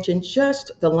to mention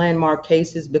just the landmark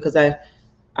cases because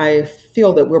I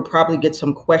feel that we'll probably get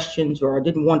some questions, or I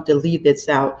didn't want to leave this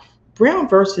out. Brown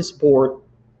versus Board,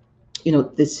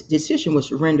 this decision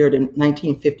was rendered in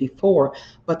 1954,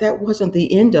 but that wasn't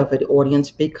the end of it,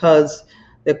 audience, because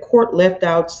the court left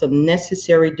out some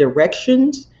necessary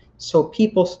directions, so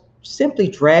people simply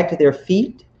dragged their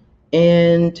feet,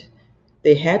 and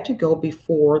they had to go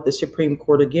before the Supreme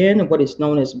Court again in what is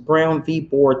known as Brown v.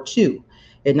 Board 2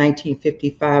 in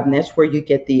 1955, and that's where you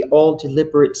get the all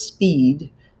deliberate speed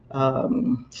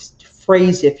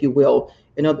phrase, if you will.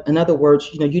 In other words,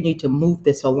 you need to move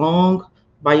this along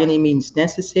by any means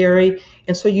necessary,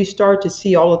 and so you start to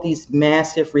see all of these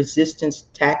massive resistance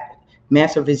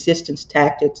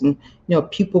tactics, and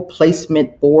pupil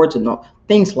placement boards and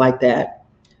things like that.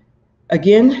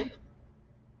 Again,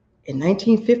 in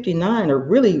 1959, a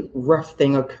really rough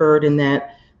thing occurred in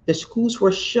that the schools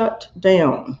were shut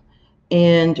down.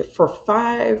 And for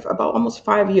almost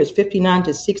 5 years, 59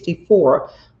 to 64,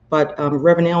 but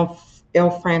Reverend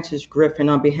L. Francis Griffin,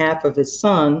 on behalf of his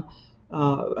son,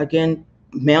 again,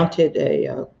 mounted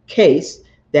a case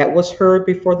that was heard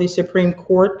before the Supreme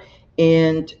Court.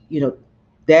 And,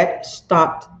 that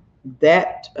stopped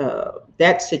that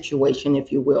situation,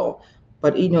 if you will.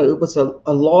 But it was a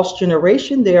lost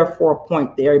generation there for a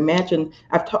point there. Imagine,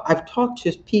 I've talked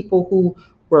to people who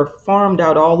were farmed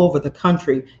out all over the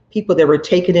country, people that were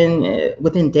taken in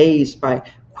within days by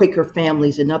Quaker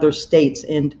families in other states,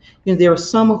 and there are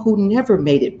some who never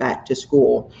made it back to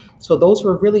school. So those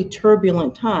were really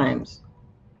turbulent times.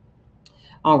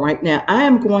 All right, now I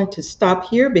am going to stop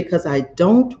here because I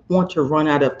don't want to run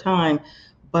out of time,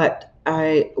 but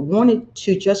I wanted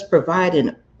to just provide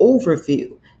an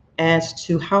overview as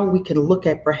to how we can look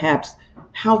at perhaps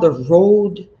how the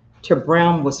road to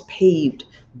Brown was paved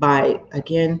by,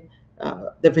 again,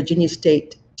 the Virginia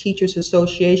State Teachers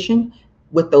Association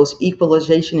with those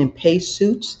equalization and pay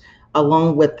suits,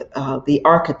 along with the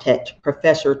architect,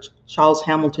 Professor Charles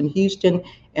Hamilton Houston,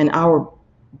 and our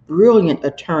brilliant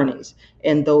attorneys,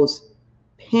 and those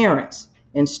parents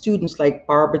and students like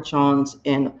Barbara Johns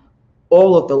and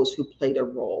all of those who played a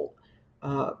role.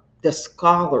 The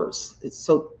scholars.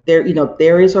 So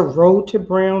there is a road to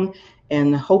Brown,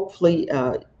 and hopefully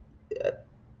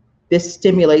this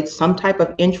stimulates some type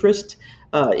of interest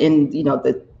in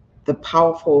the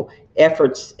powerful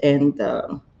efforts and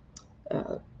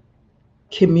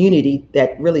community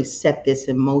that really set this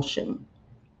in motion.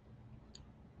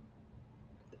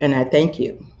 And I thank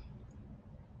you.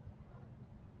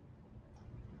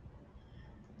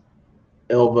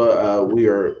 Elva, we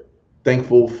are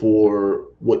thankful for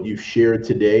what you've shared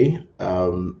today.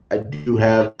 I do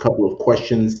have a couple of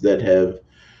questions that have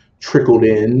trickled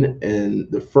in, and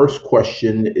the first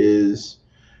question is,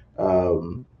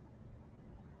 how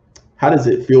does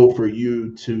it feel for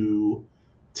you to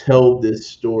tell this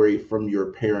story from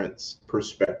your parents'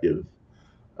 perspective,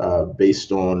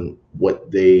 based on what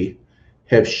they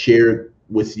have shared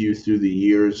with you through the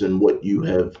years and what you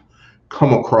have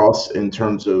come across in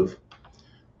terms of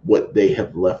what they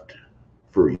have left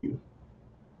for you?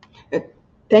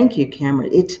 Thank you,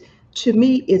 Cameron. To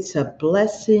me, it's a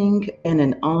blessing and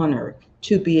an honor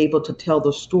to be able to tell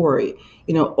the story.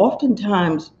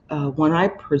 Oftentimes when I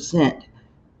present,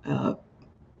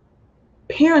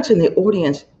 parents in the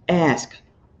audience ask,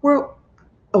 well,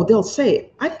 they'll say,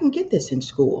 I didn't get this in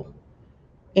school.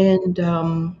 And,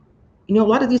 a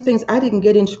lot of these things I didn't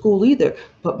get in school either,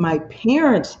 but my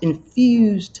parents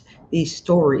infused these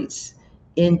stories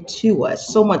into us,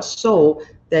 so much so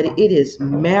that it is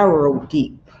marrow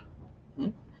deep,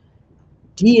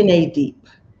 DNA deep.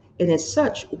 And as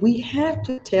such, we have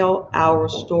to tell our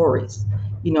stories.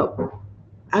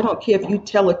 I don't care if you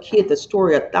tell a kid the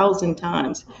story 1,000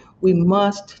 times, we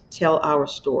must tell our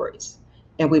stories.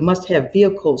 And we must have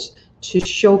vehicles to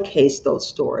showcase those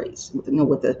stories,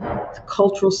 with the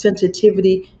cultural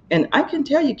sensitivity. And I can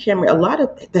tell you, Cameron, a lot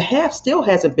of the half still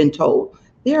hasn't been told.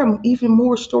 There are even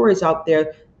more stories out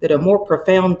there that are more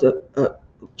profound,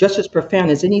 just as profound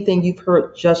as anything you've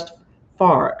heard just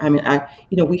far. I mean,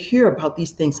 we hear about these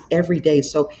things every day.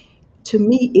 So to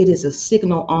me, it is a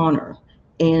signal honor.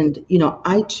 And,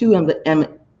 I too am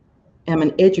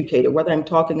an educator, whether I'm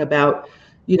talking about,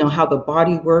 how the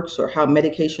body works or how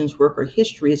medications work or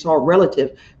history, it's all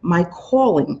relative. My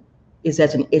calling is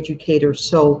as an educator.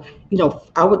 So,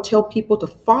 I would tell people to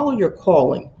follow your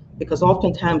calling, because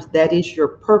oftentimes that is your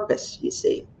purpose, you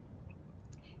see.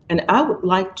 And I would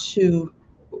like to,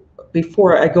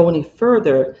 before I go any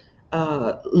further,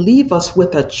 leave us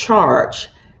with a charge.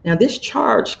 Now, this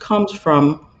charge comes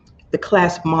from the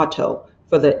class motto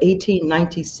for the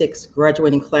 1896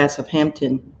 graduating class of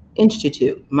Hampton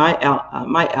Institute, my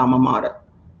alma mater.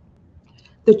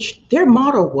 Their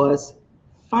motto was,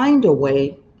 find a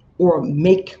way or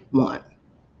make one.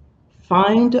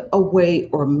 Find a way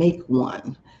or make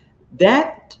one.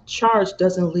 That charge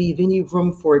doesn't leave any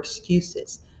room for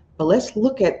excuses. But let's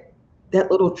look at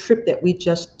that little trip that we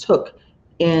just took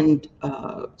and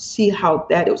see how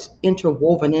that is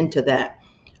interwoven into that.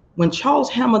 When Charles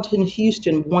Hamilton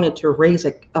Houston wanted to raise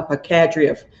up a cadre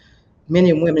of men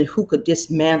and women who could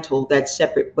dismantle that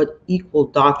separate but equal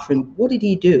doctrine, what did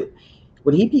he do?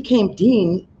 When he became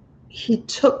dean, he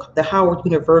took the Howard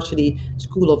University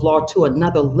School of Law to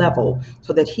another level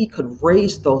so that he could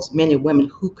raise those men and women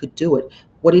who could do it.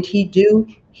 What did he do?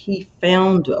 He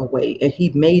found a way, and he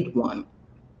made one.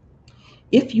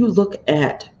 If you look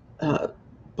at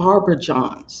Barbara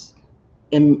Johns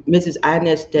and Mrs.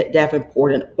 Inez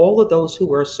Davenport and all of those who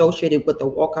were associated with the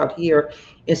walkout here,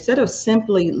 instead of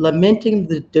simply lamenting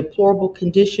the deplorable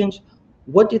conditions,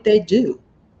 what did they do?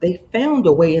 They found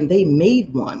a way and they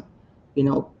made one.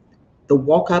 The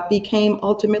walkout became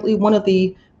ultimately one of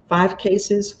the 5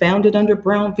 cases founded under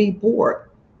Brown v. Board.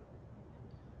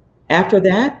 After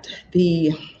that,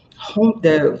 the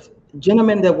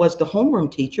gentleman that was the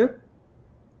homeroom teacher,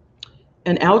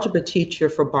 an algebra teacher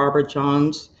for Barbara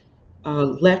Johns,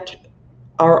 left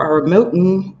our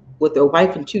Moton with a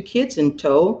wife and 2 kids in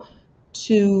tow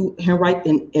to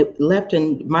left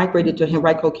and migrated to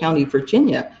Henrico County,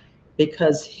 Virginia,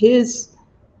 because his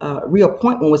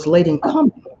reappointment was late in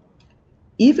coming.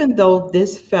 Even though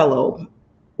this fellow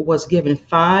was given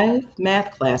 5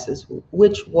 math classes,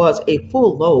 which was a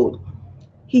full load,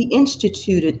 he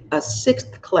instituted a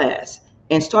 6th class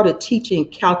and started teaching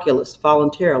calculus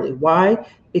voluntarily. Why?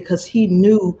 Because he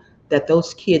knew that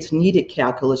those kids needed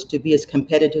calculus to be as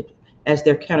competitive as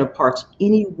their counterparts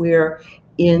anywhere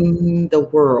in the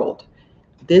world.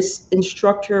 This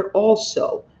instructor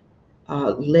also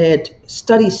led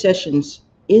study sessions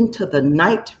into the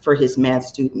night for his math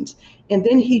students. And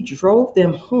then he drove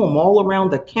them home all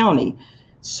around the county,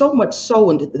 so much so,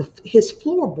 and his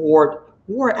floorboard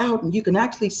wore out, and you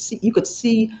could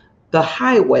see the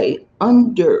highway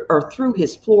under or through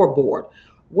his floorboard.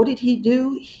 What did he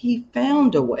do? He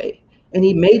found a way, and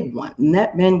he made one. And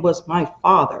that man was my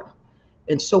father.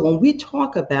 And so when we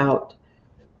talk about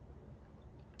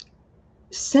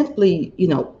simply,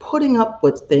 putting up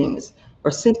with things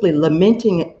or simply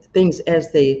lamenting things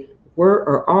as they were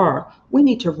or are, we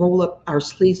need to roll up our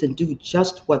sleeves and do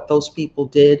just what those people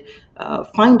did,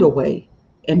 find a way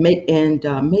and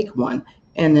make one.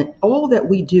 And in all that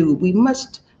we do, we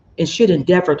must and should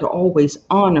endeavor to always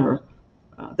honor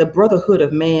the brotherhood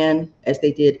of man as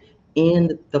they did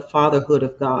in the fatherhood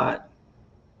of God.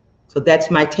 So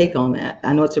that's my take on that.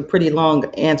 I know it's a pretty long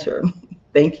answer.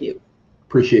 Thank you.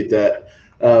 Appreciate that.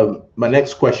 My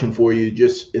next question for you,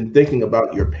 just in thinking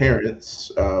about your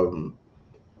parents, how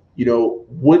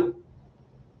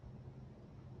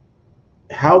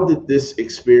did this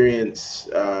experience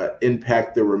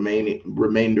impact the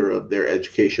remainder of their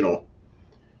educational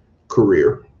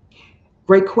career?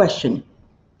 Great question.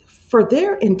 For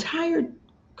their entire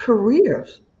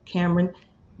careers, Cameron,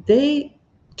 they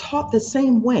taught the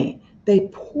same way. They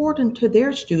poured into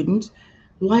their students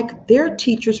like their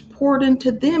teachers poured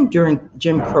into them during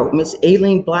Jim Crow, Miss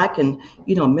Aileen Black and,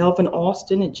 Melvin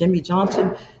Austin and Jimmy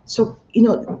Johnson. So,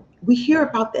 we hear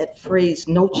about that phrase,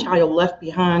 no child left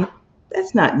behind.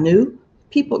 That's not new.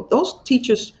 Those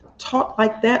teachers taught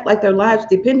like that, like their lives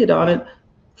depended on it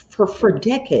for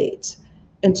decades.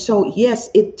 And so, yes,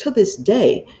 to this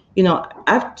day,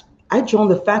 I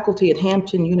joined the faculty at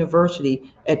Hampton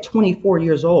University at 24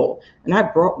 years old, and I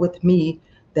brought with me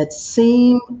that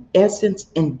same essence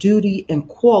and duty and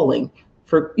calling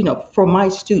for my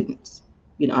students.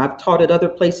 I've taught at other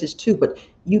places too, but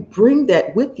you bring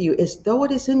that with you as though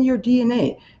it is in your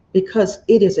DNA, because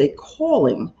it is a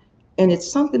calling and it's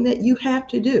something that you have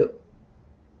to do.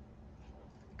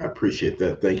 I appreciate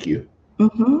that. Thank you.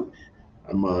 Mm-hmm.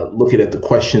 I'm looking at the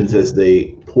questions as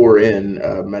they pour in.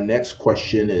 My next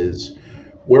question is,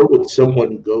 where would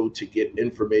someone go to get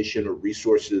information or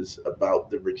resources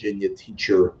about the Virginia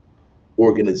teacher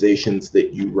organizations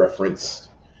that you referenced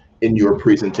in your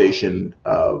presentation?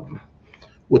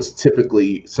 What's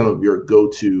typically some of your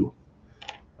go-to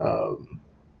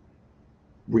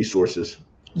resources?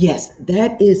 Yes,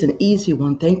 that is an easy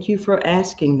one. Thank you for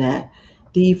asking that.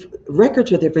 The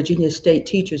records of the Virginia State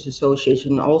Teachers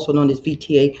Association, also known as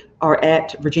VTA, are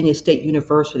at Virginia State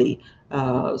University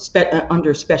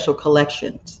under special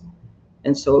collections.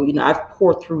 And so, I've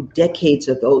poured through decades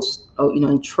of those,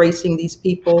 in tracing these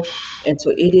people. And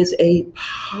so it is a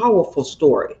powerful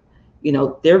story.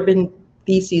 There have been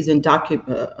theses and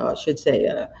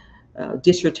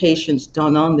dissertations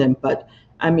done on them, but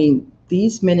I mean,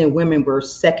 these men and women were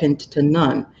second to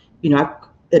none.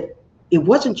 It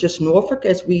wasn't just Norfolk,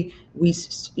 as we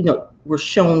were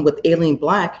shown with Aileen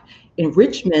Black. In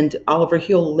Richmond, Oliver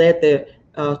Hill led the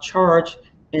charge,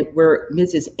 and where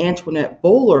Mrs. Antoinette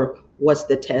Bowler was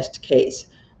the test case.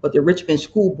 But the Richmond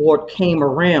School Board came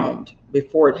around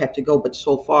before it had to go, but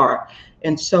so far.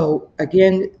 And so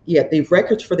again, the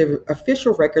records for the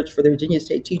official records for the Virginia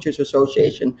State Teachers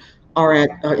Association are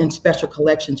in special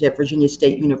collections at Virginia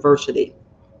State University.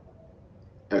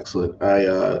 Excellent.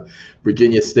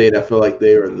 Virginia State, I feel like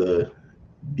they are the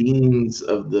deans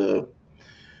of the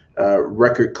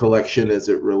record collection as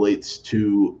it relates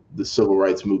to the civil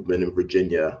rights movement in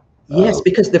Virginia. Yes,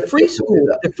 because the free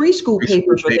school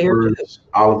papers are there too.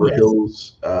 Oliver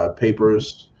Hill's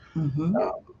papers, Mm-hmm.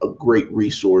 A great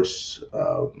resource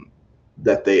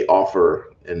that they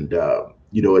offer. And,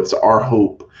 it's our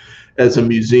hope as a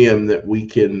museum that we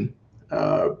can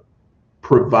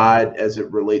provide, as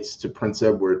it relates to Prince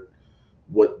Edward,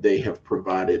 what they have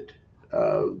provided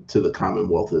to the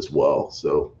Commonwealth as well.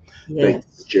 So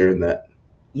thanks for sharing that.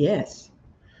 Yes.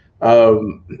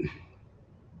 So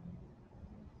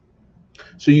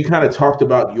you kind of talked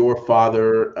about your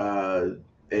father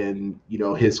and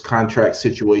his contract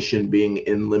situation being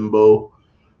in limbo,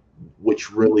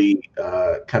 which really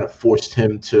kind of forced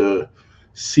him to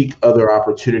seek other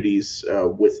opportunities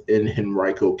within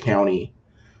Henrico County.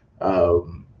 Was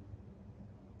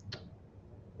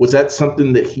that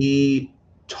something that he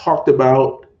talked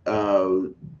about?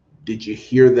 Did you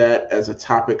hear that as a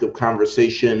topic of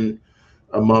conversation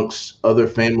amongst other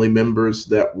family members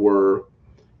that were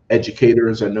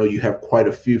educators? I know you have quite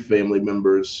a few family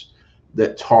members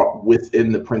that taught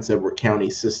within the Prince Edward County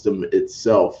system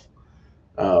itself.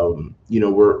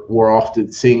 We're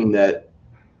often seeing that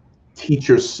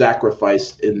teachers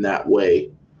sacrificed in that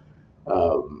way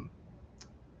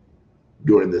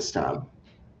during this time.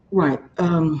 Right.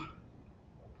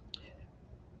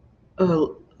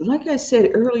 Like I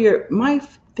said earlier,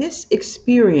 this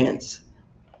experience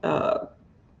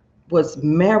was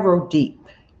marrow deep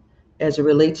as it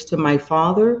relates to my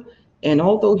father. And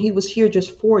although he was here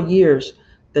just 4 years,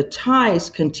 the ties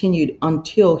continued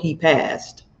until he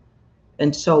passed.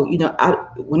 And so,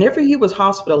 whenever he was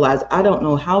hospitalized, I don't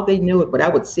know how they knew it, but I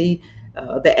would see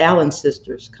the Allen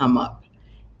sisters come up,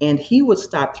 and he would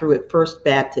stop through at First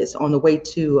Baptist on the way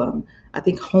to, I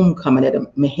think, homecoming at a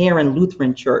Meharron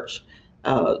Lutheran church,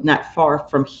 not far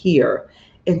from here.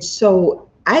 And so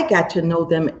I got to know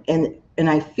them, and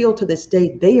I feel to this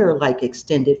day they are like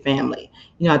extended family.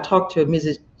 I talked to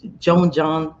Mrs.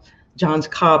 John's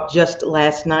Cobb just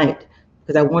last night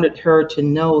because I wanted her to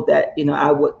know that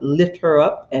I would lift her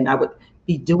up and I would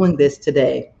be doing this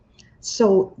today.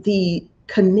 So the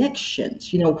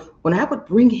connections, when I would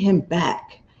bring him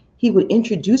back, he would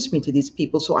introduce me to these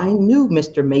people. So I knew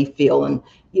Mr. Mayfield, and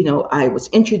I was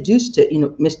introduced to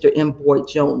Mr. M. Boyd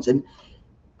Jones, and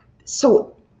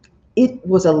so it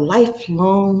was a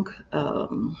lifelong.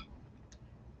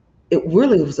 It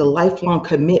really was a lifelong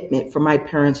commitment for my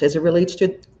parents as it relates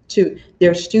to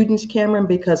their students, Cameron,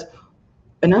 because,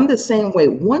 and I'm the same way.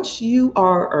 Once you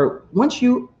are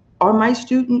my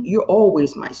student, you're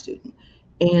always my student.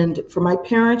 And for my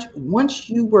parents, once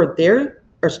you were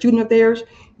a student of theirs,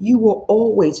 you were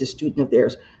always a student of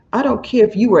theirs. I don't care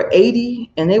if you were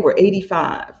 80 and they were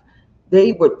 85.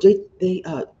 They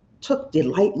took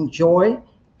delight and joy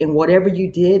in whatever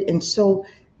you did. And so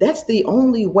that's the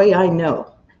only way I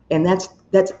know. And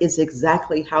that is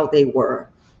exactly how they were.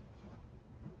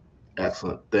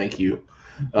 Excellent. Thank you.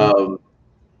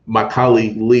 My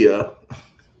colleague, Leah,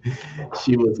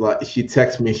 she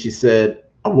texted me, she said,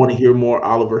 I want to hear more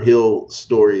Oliver Hill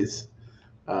stories.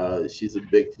 She's a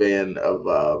big fan of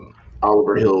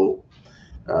Oliver Hill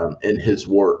and his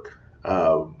work.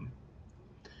 What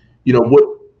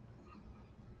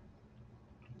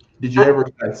did you ever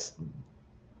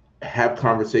have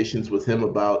conversations with him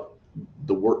about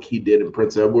the work he did in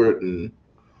Prince Edward? And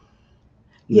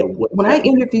when I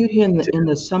interviewed him in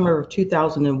the summer of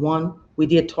 2001, we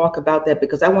did talk about that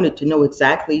because I wanted to know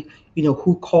exactly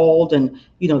who called and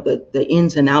the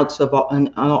ins and outs of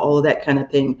all of that kind of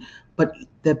thing. But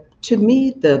to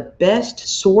me, the best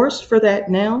source for that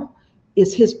now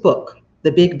is his book,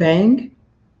 The Big Bang,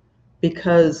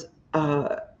 because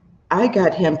I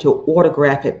got him to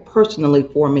autograph it personally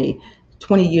for me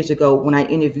 20 years ago when I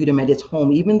interviewed him at his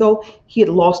home, even though he had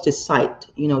lost his sight,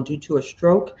 due to a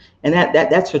stroke. And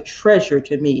that's a treasure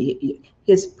to me,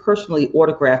 his personally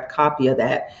autographed copy of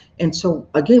that. And so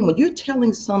again, when you're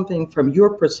telling something from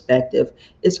your perspective,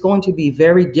 it's going to be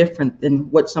very different than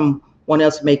what someone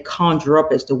else may conjure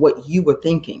up as to what you were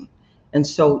thinking. And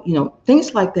so,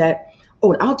 things like that.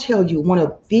 Oh, and I'll tell you one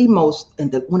of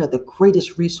the one of the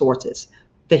greatest resources,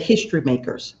 the history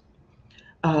makers.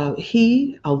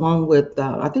 He, along with,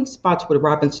 I think Spotswood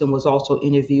Robinson was also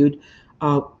interviewed.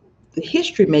 The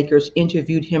history makers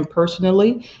interviewed him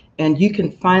personally, and you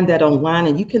can find that online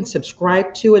and you can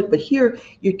subscribe to it. But here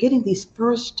you're getting these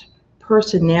first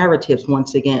person narratives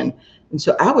once again. And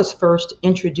so I was first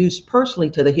introduced personally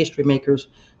to the history makers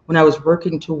when I was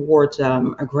working towards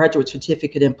a graduate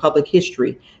certificate in public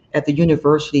history at the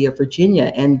University of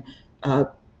Virginia. And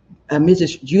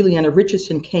Mrs. Juliana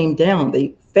Richardson came down,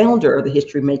 the founder of the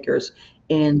history makers,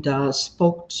 and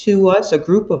spoke to us, a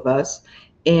group of us.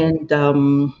 And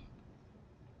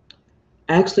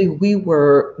actually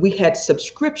we had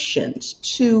subscriptions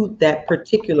to that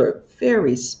particular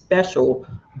very special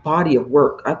body of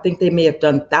work. I think they may have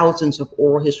done thousands of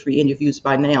oral history interviews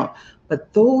by now,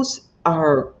 but those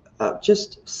are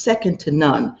just second to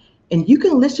none. And you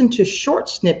can listen to short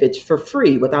snippets for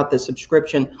free without the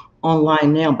subscription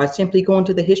online now by simply going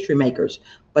to the history makers.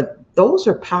 But those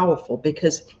are powerful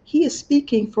because he is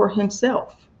speaking for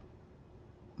himself.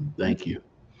 Thank you.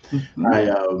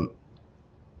 Mm-hmm.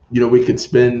 We could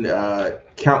spend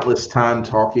countless time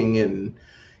talking and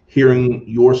hearing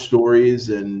your stories.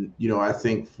 And, I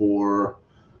think for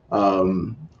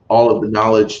all of the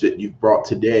knowledge that you've brought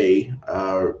today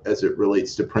as it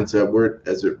relates to Prince Edward,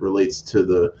 as it relates to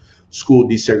the school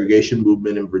desegregation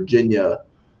movement in Virginia,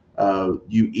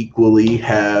 you equally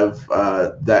have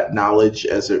that knowledge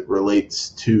as it relates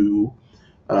to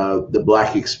the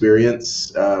Black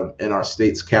experience in our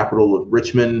state's capital of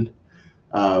Richmond.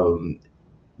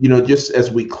 Just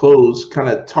as we close, kind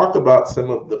of talk about some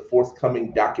of the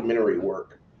forthcoming documentary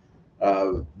work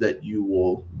that you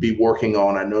will be working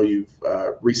on. I know you've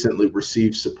recently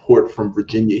received support from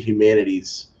Virginia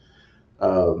Humanities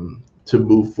to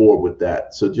move forward with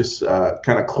that. So just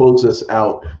kind of close us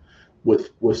out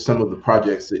with some of the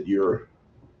projects that you're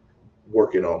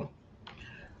working on.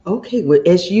 Okay, well,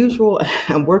 as usual,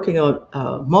 I'm working on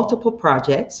multiple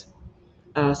projects.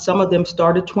 Some of them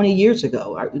started 20 years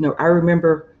ago. I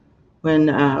remember when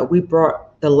we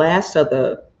brought the last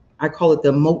of I call it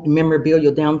the Moton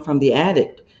memorabilia down from the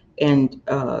attic And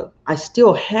I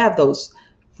still have those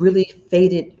really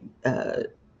faded,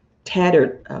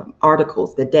 tattered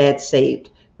articles that Dad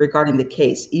saved regarding the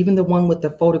case, even the one with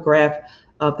the photograph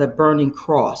of the burning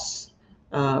cross.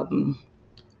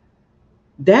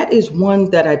 That is one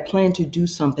that I plan to do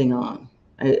something on.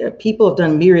 People have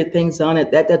done myriad things on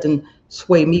it. That doesn't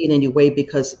sway me in any way,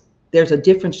 because there's a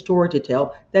different story to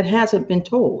tell that hasn't been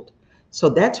told. So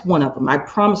that's one of them. I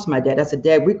promised my dad, I said,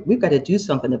 Dad, we've got to do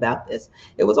something about this.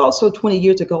 It was also 20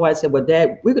 years ago, I said, well,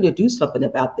 Dad, we're going to do something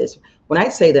about this. When I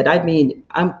say that, I mean,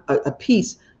 I'm a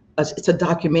piece, it's a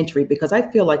documentary, because I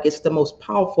feel like it's the most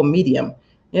powerful medium.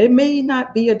 It may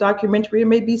not be a documentary, it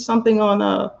may be something on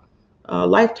a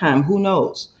Lifetime, who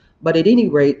knows? But at any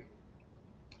rate,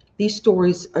 these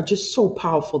stories are just so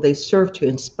powerful. They serve to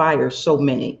inspire so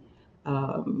many.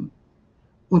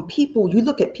 When you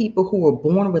look at people who were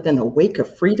born within the wake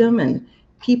of freedom, and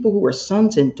people who were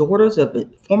sons and daughters of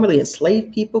formerly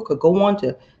enslaved people could go on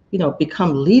to,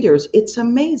 become leaders, it's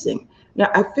amazing. Now,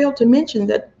 I failed to mention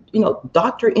that,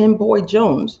 Dr. M. Boyd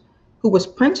Jones, who was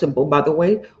principal, by the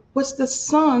way, was the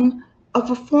son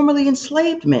of a formerly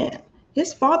enslaved man.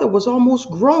 His father was almost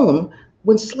grown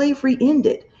when slavery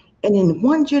ended. And in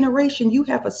one generation, you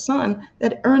have a son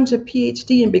that earns a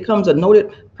PhD and becomes a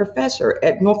noted professor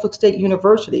at Norfolk State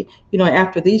University,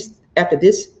 after this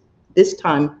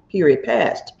time period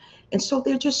passed. And so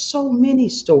there are just so many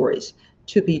stories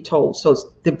to be told. So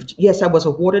yes, I was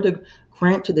awarded a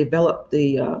grant to develop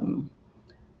the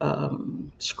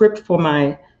script for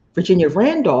my Virginia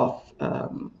Randolph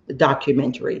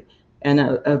documentary. And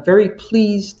very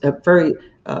pleased, very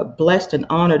blessed and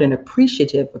honored and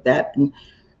appreciative of that. And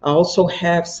I also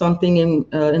have something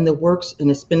in the works,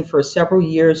 and it's been for several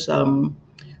years,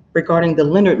 regarding the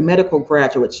Leonard medical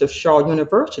graduates of Shaw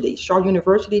University. Shaw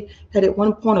University had at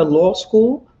one point a law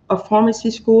school, a pharmacy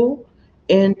school,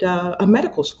 and a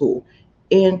medical school.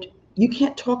 And you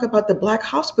can't talk about the Black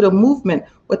hospital movement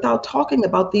without talking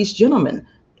about these gentlemen.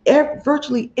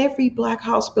 Virtually every Black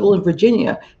hospital in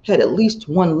Virginia had at least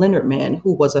one Leonard man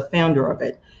who was a founder of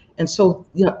it. And so,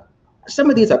 some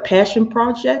of these are passion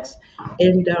projects,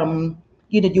 and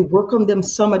you work on them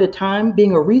some at a time.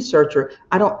 Being a researcher,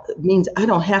 I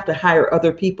don't have to hire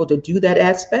other people to do that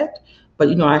aspect, but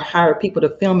I hire people to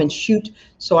film and shoot.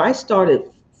 So I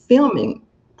started filming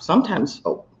sometimes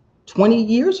 20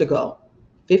 years ago,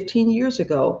 15 years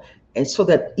ago, and so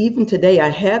that even today I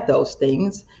have those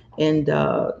things. And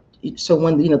so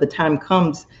when the time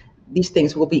comes, these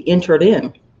things will be entered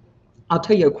in. I'll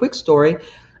tell you a quick story.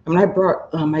 When I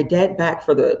brought my dad back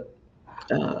for the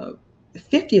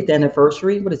 50th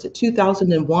anniversary,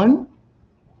 2001?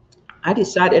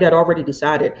 I'd already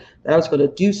decided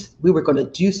that we were going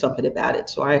to do something about it.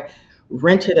 So I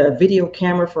rented a video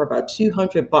camera for about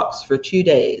 $200 for 2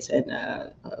 days, and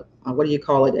a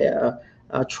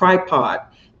tripod.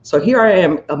 So here I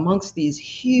am amongst these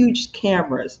huge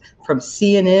cameras from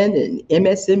CNN and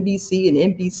MSNBC and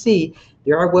NBC.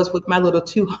 There I was with my little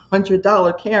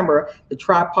 $200 camera. The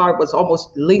tripod was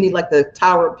almost leaning like the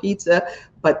Tower of Pizza.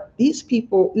 But these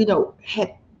people,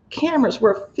 had cameras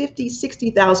worth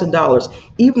 $50,000, $60,000.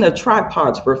 Even the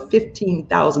tripods were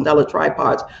 $15,000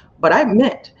 tripods. But I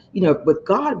meant, with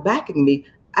God backing me,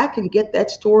 I can get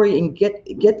that story and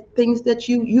get things that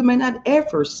you may not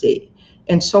ever see.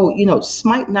 And so,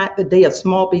 smite not the day of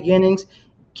small beginnings.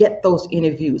 Get those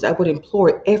interviews. I would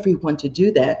implore everyone to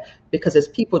do that, because as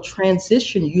people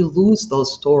transition, you lose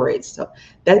those stories. So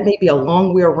that may be a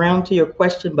long way around to your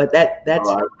question, but that's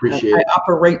I appreciate I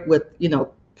operate with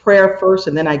prayer first,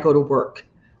 and then I go to work.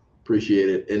 Appreciate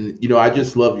it. And I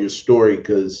just love your story,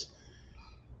 because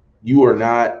you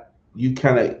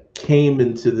kind of came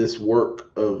into this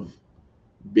work of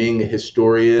being a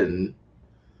historian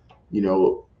and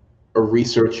a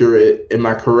researcher. Am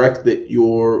I correct that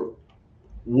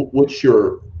what's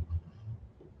your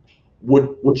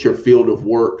field of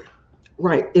work?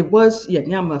 Right. It was,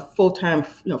 now I'm a full-time,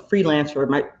 freelancer,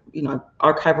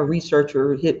 archival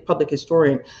researcher, public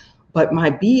historian, but my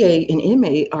BA and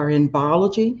MA are in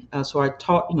biology. So I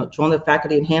taught, joined the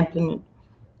faculty in Hampton,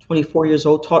 24 years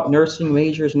old, taught nursing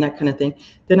majors and that kind of thing.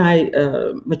 Then I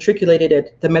matriculated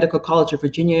at the Medical College of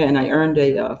Virginia, and I earned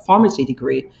a pharmacy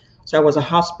degree. So I was a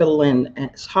hospital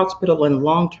and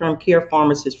long-term care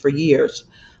pharmacist for years.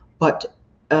 But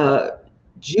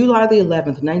July the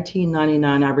 11th,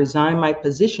 1999, I resigned my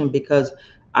position because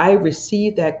I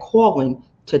received that calling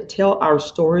to tell our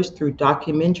stories through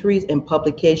documentaries and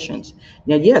publications.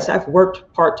 Now, yes, I've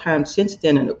worked part-time since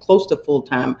then and close to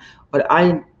full-time, but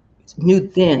I knew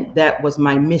then that was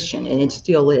my mission, and it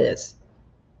still is.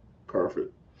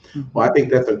 Perfect. Well, I think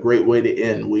that's a great way to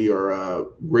end. We are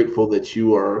grateful that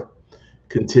you are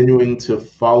continuing to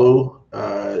follow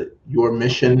your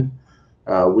mission.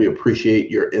 We appreciate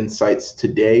your insights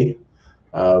today.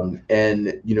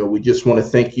 And, we just want to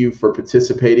thank you for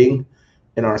participating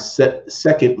in our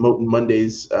second Moton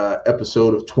Mondays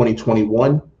episode of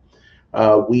 2021.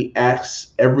 We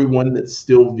ask everyone that's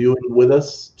still viewing with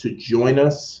us to join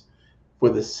us for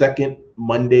the second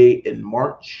Monday in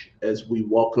March as we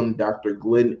welcome Dr.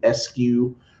 Glenn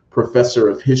Eskew, Professor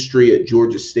of History at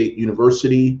Georgia State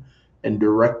University and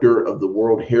Director of the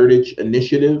World Heritage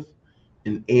Initiative,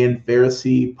 and Ann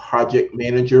Pharisee, Project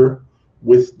Manager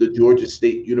with the Georgia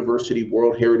State University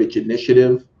World Heritage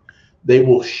Initiative. They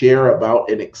will share about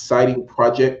an exciting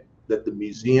project that the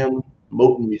museum,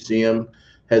 Moton Museum,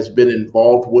 has been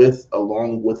involved with,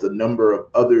 along with a number of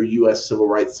other U.S. civil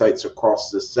rights sites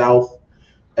across the South,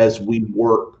 as we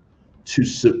work to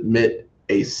submit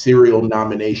a serial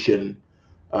nomination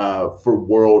for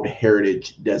World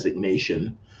Heritage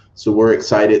designation. So we're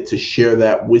excited to share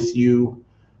that with you.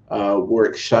 We're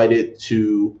excited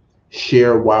to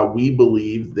share why we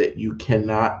believe that you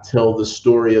cannot tell the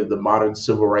story of the modern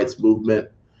civil rights movement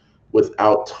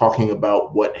without talking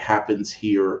about what happens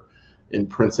here in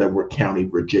Prince Edward County,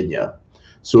 Virginia.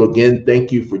 So again,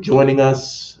 thank you for joining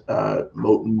us.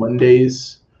 Moton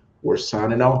Mondays, we're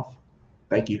signing off.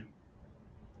 Thank you.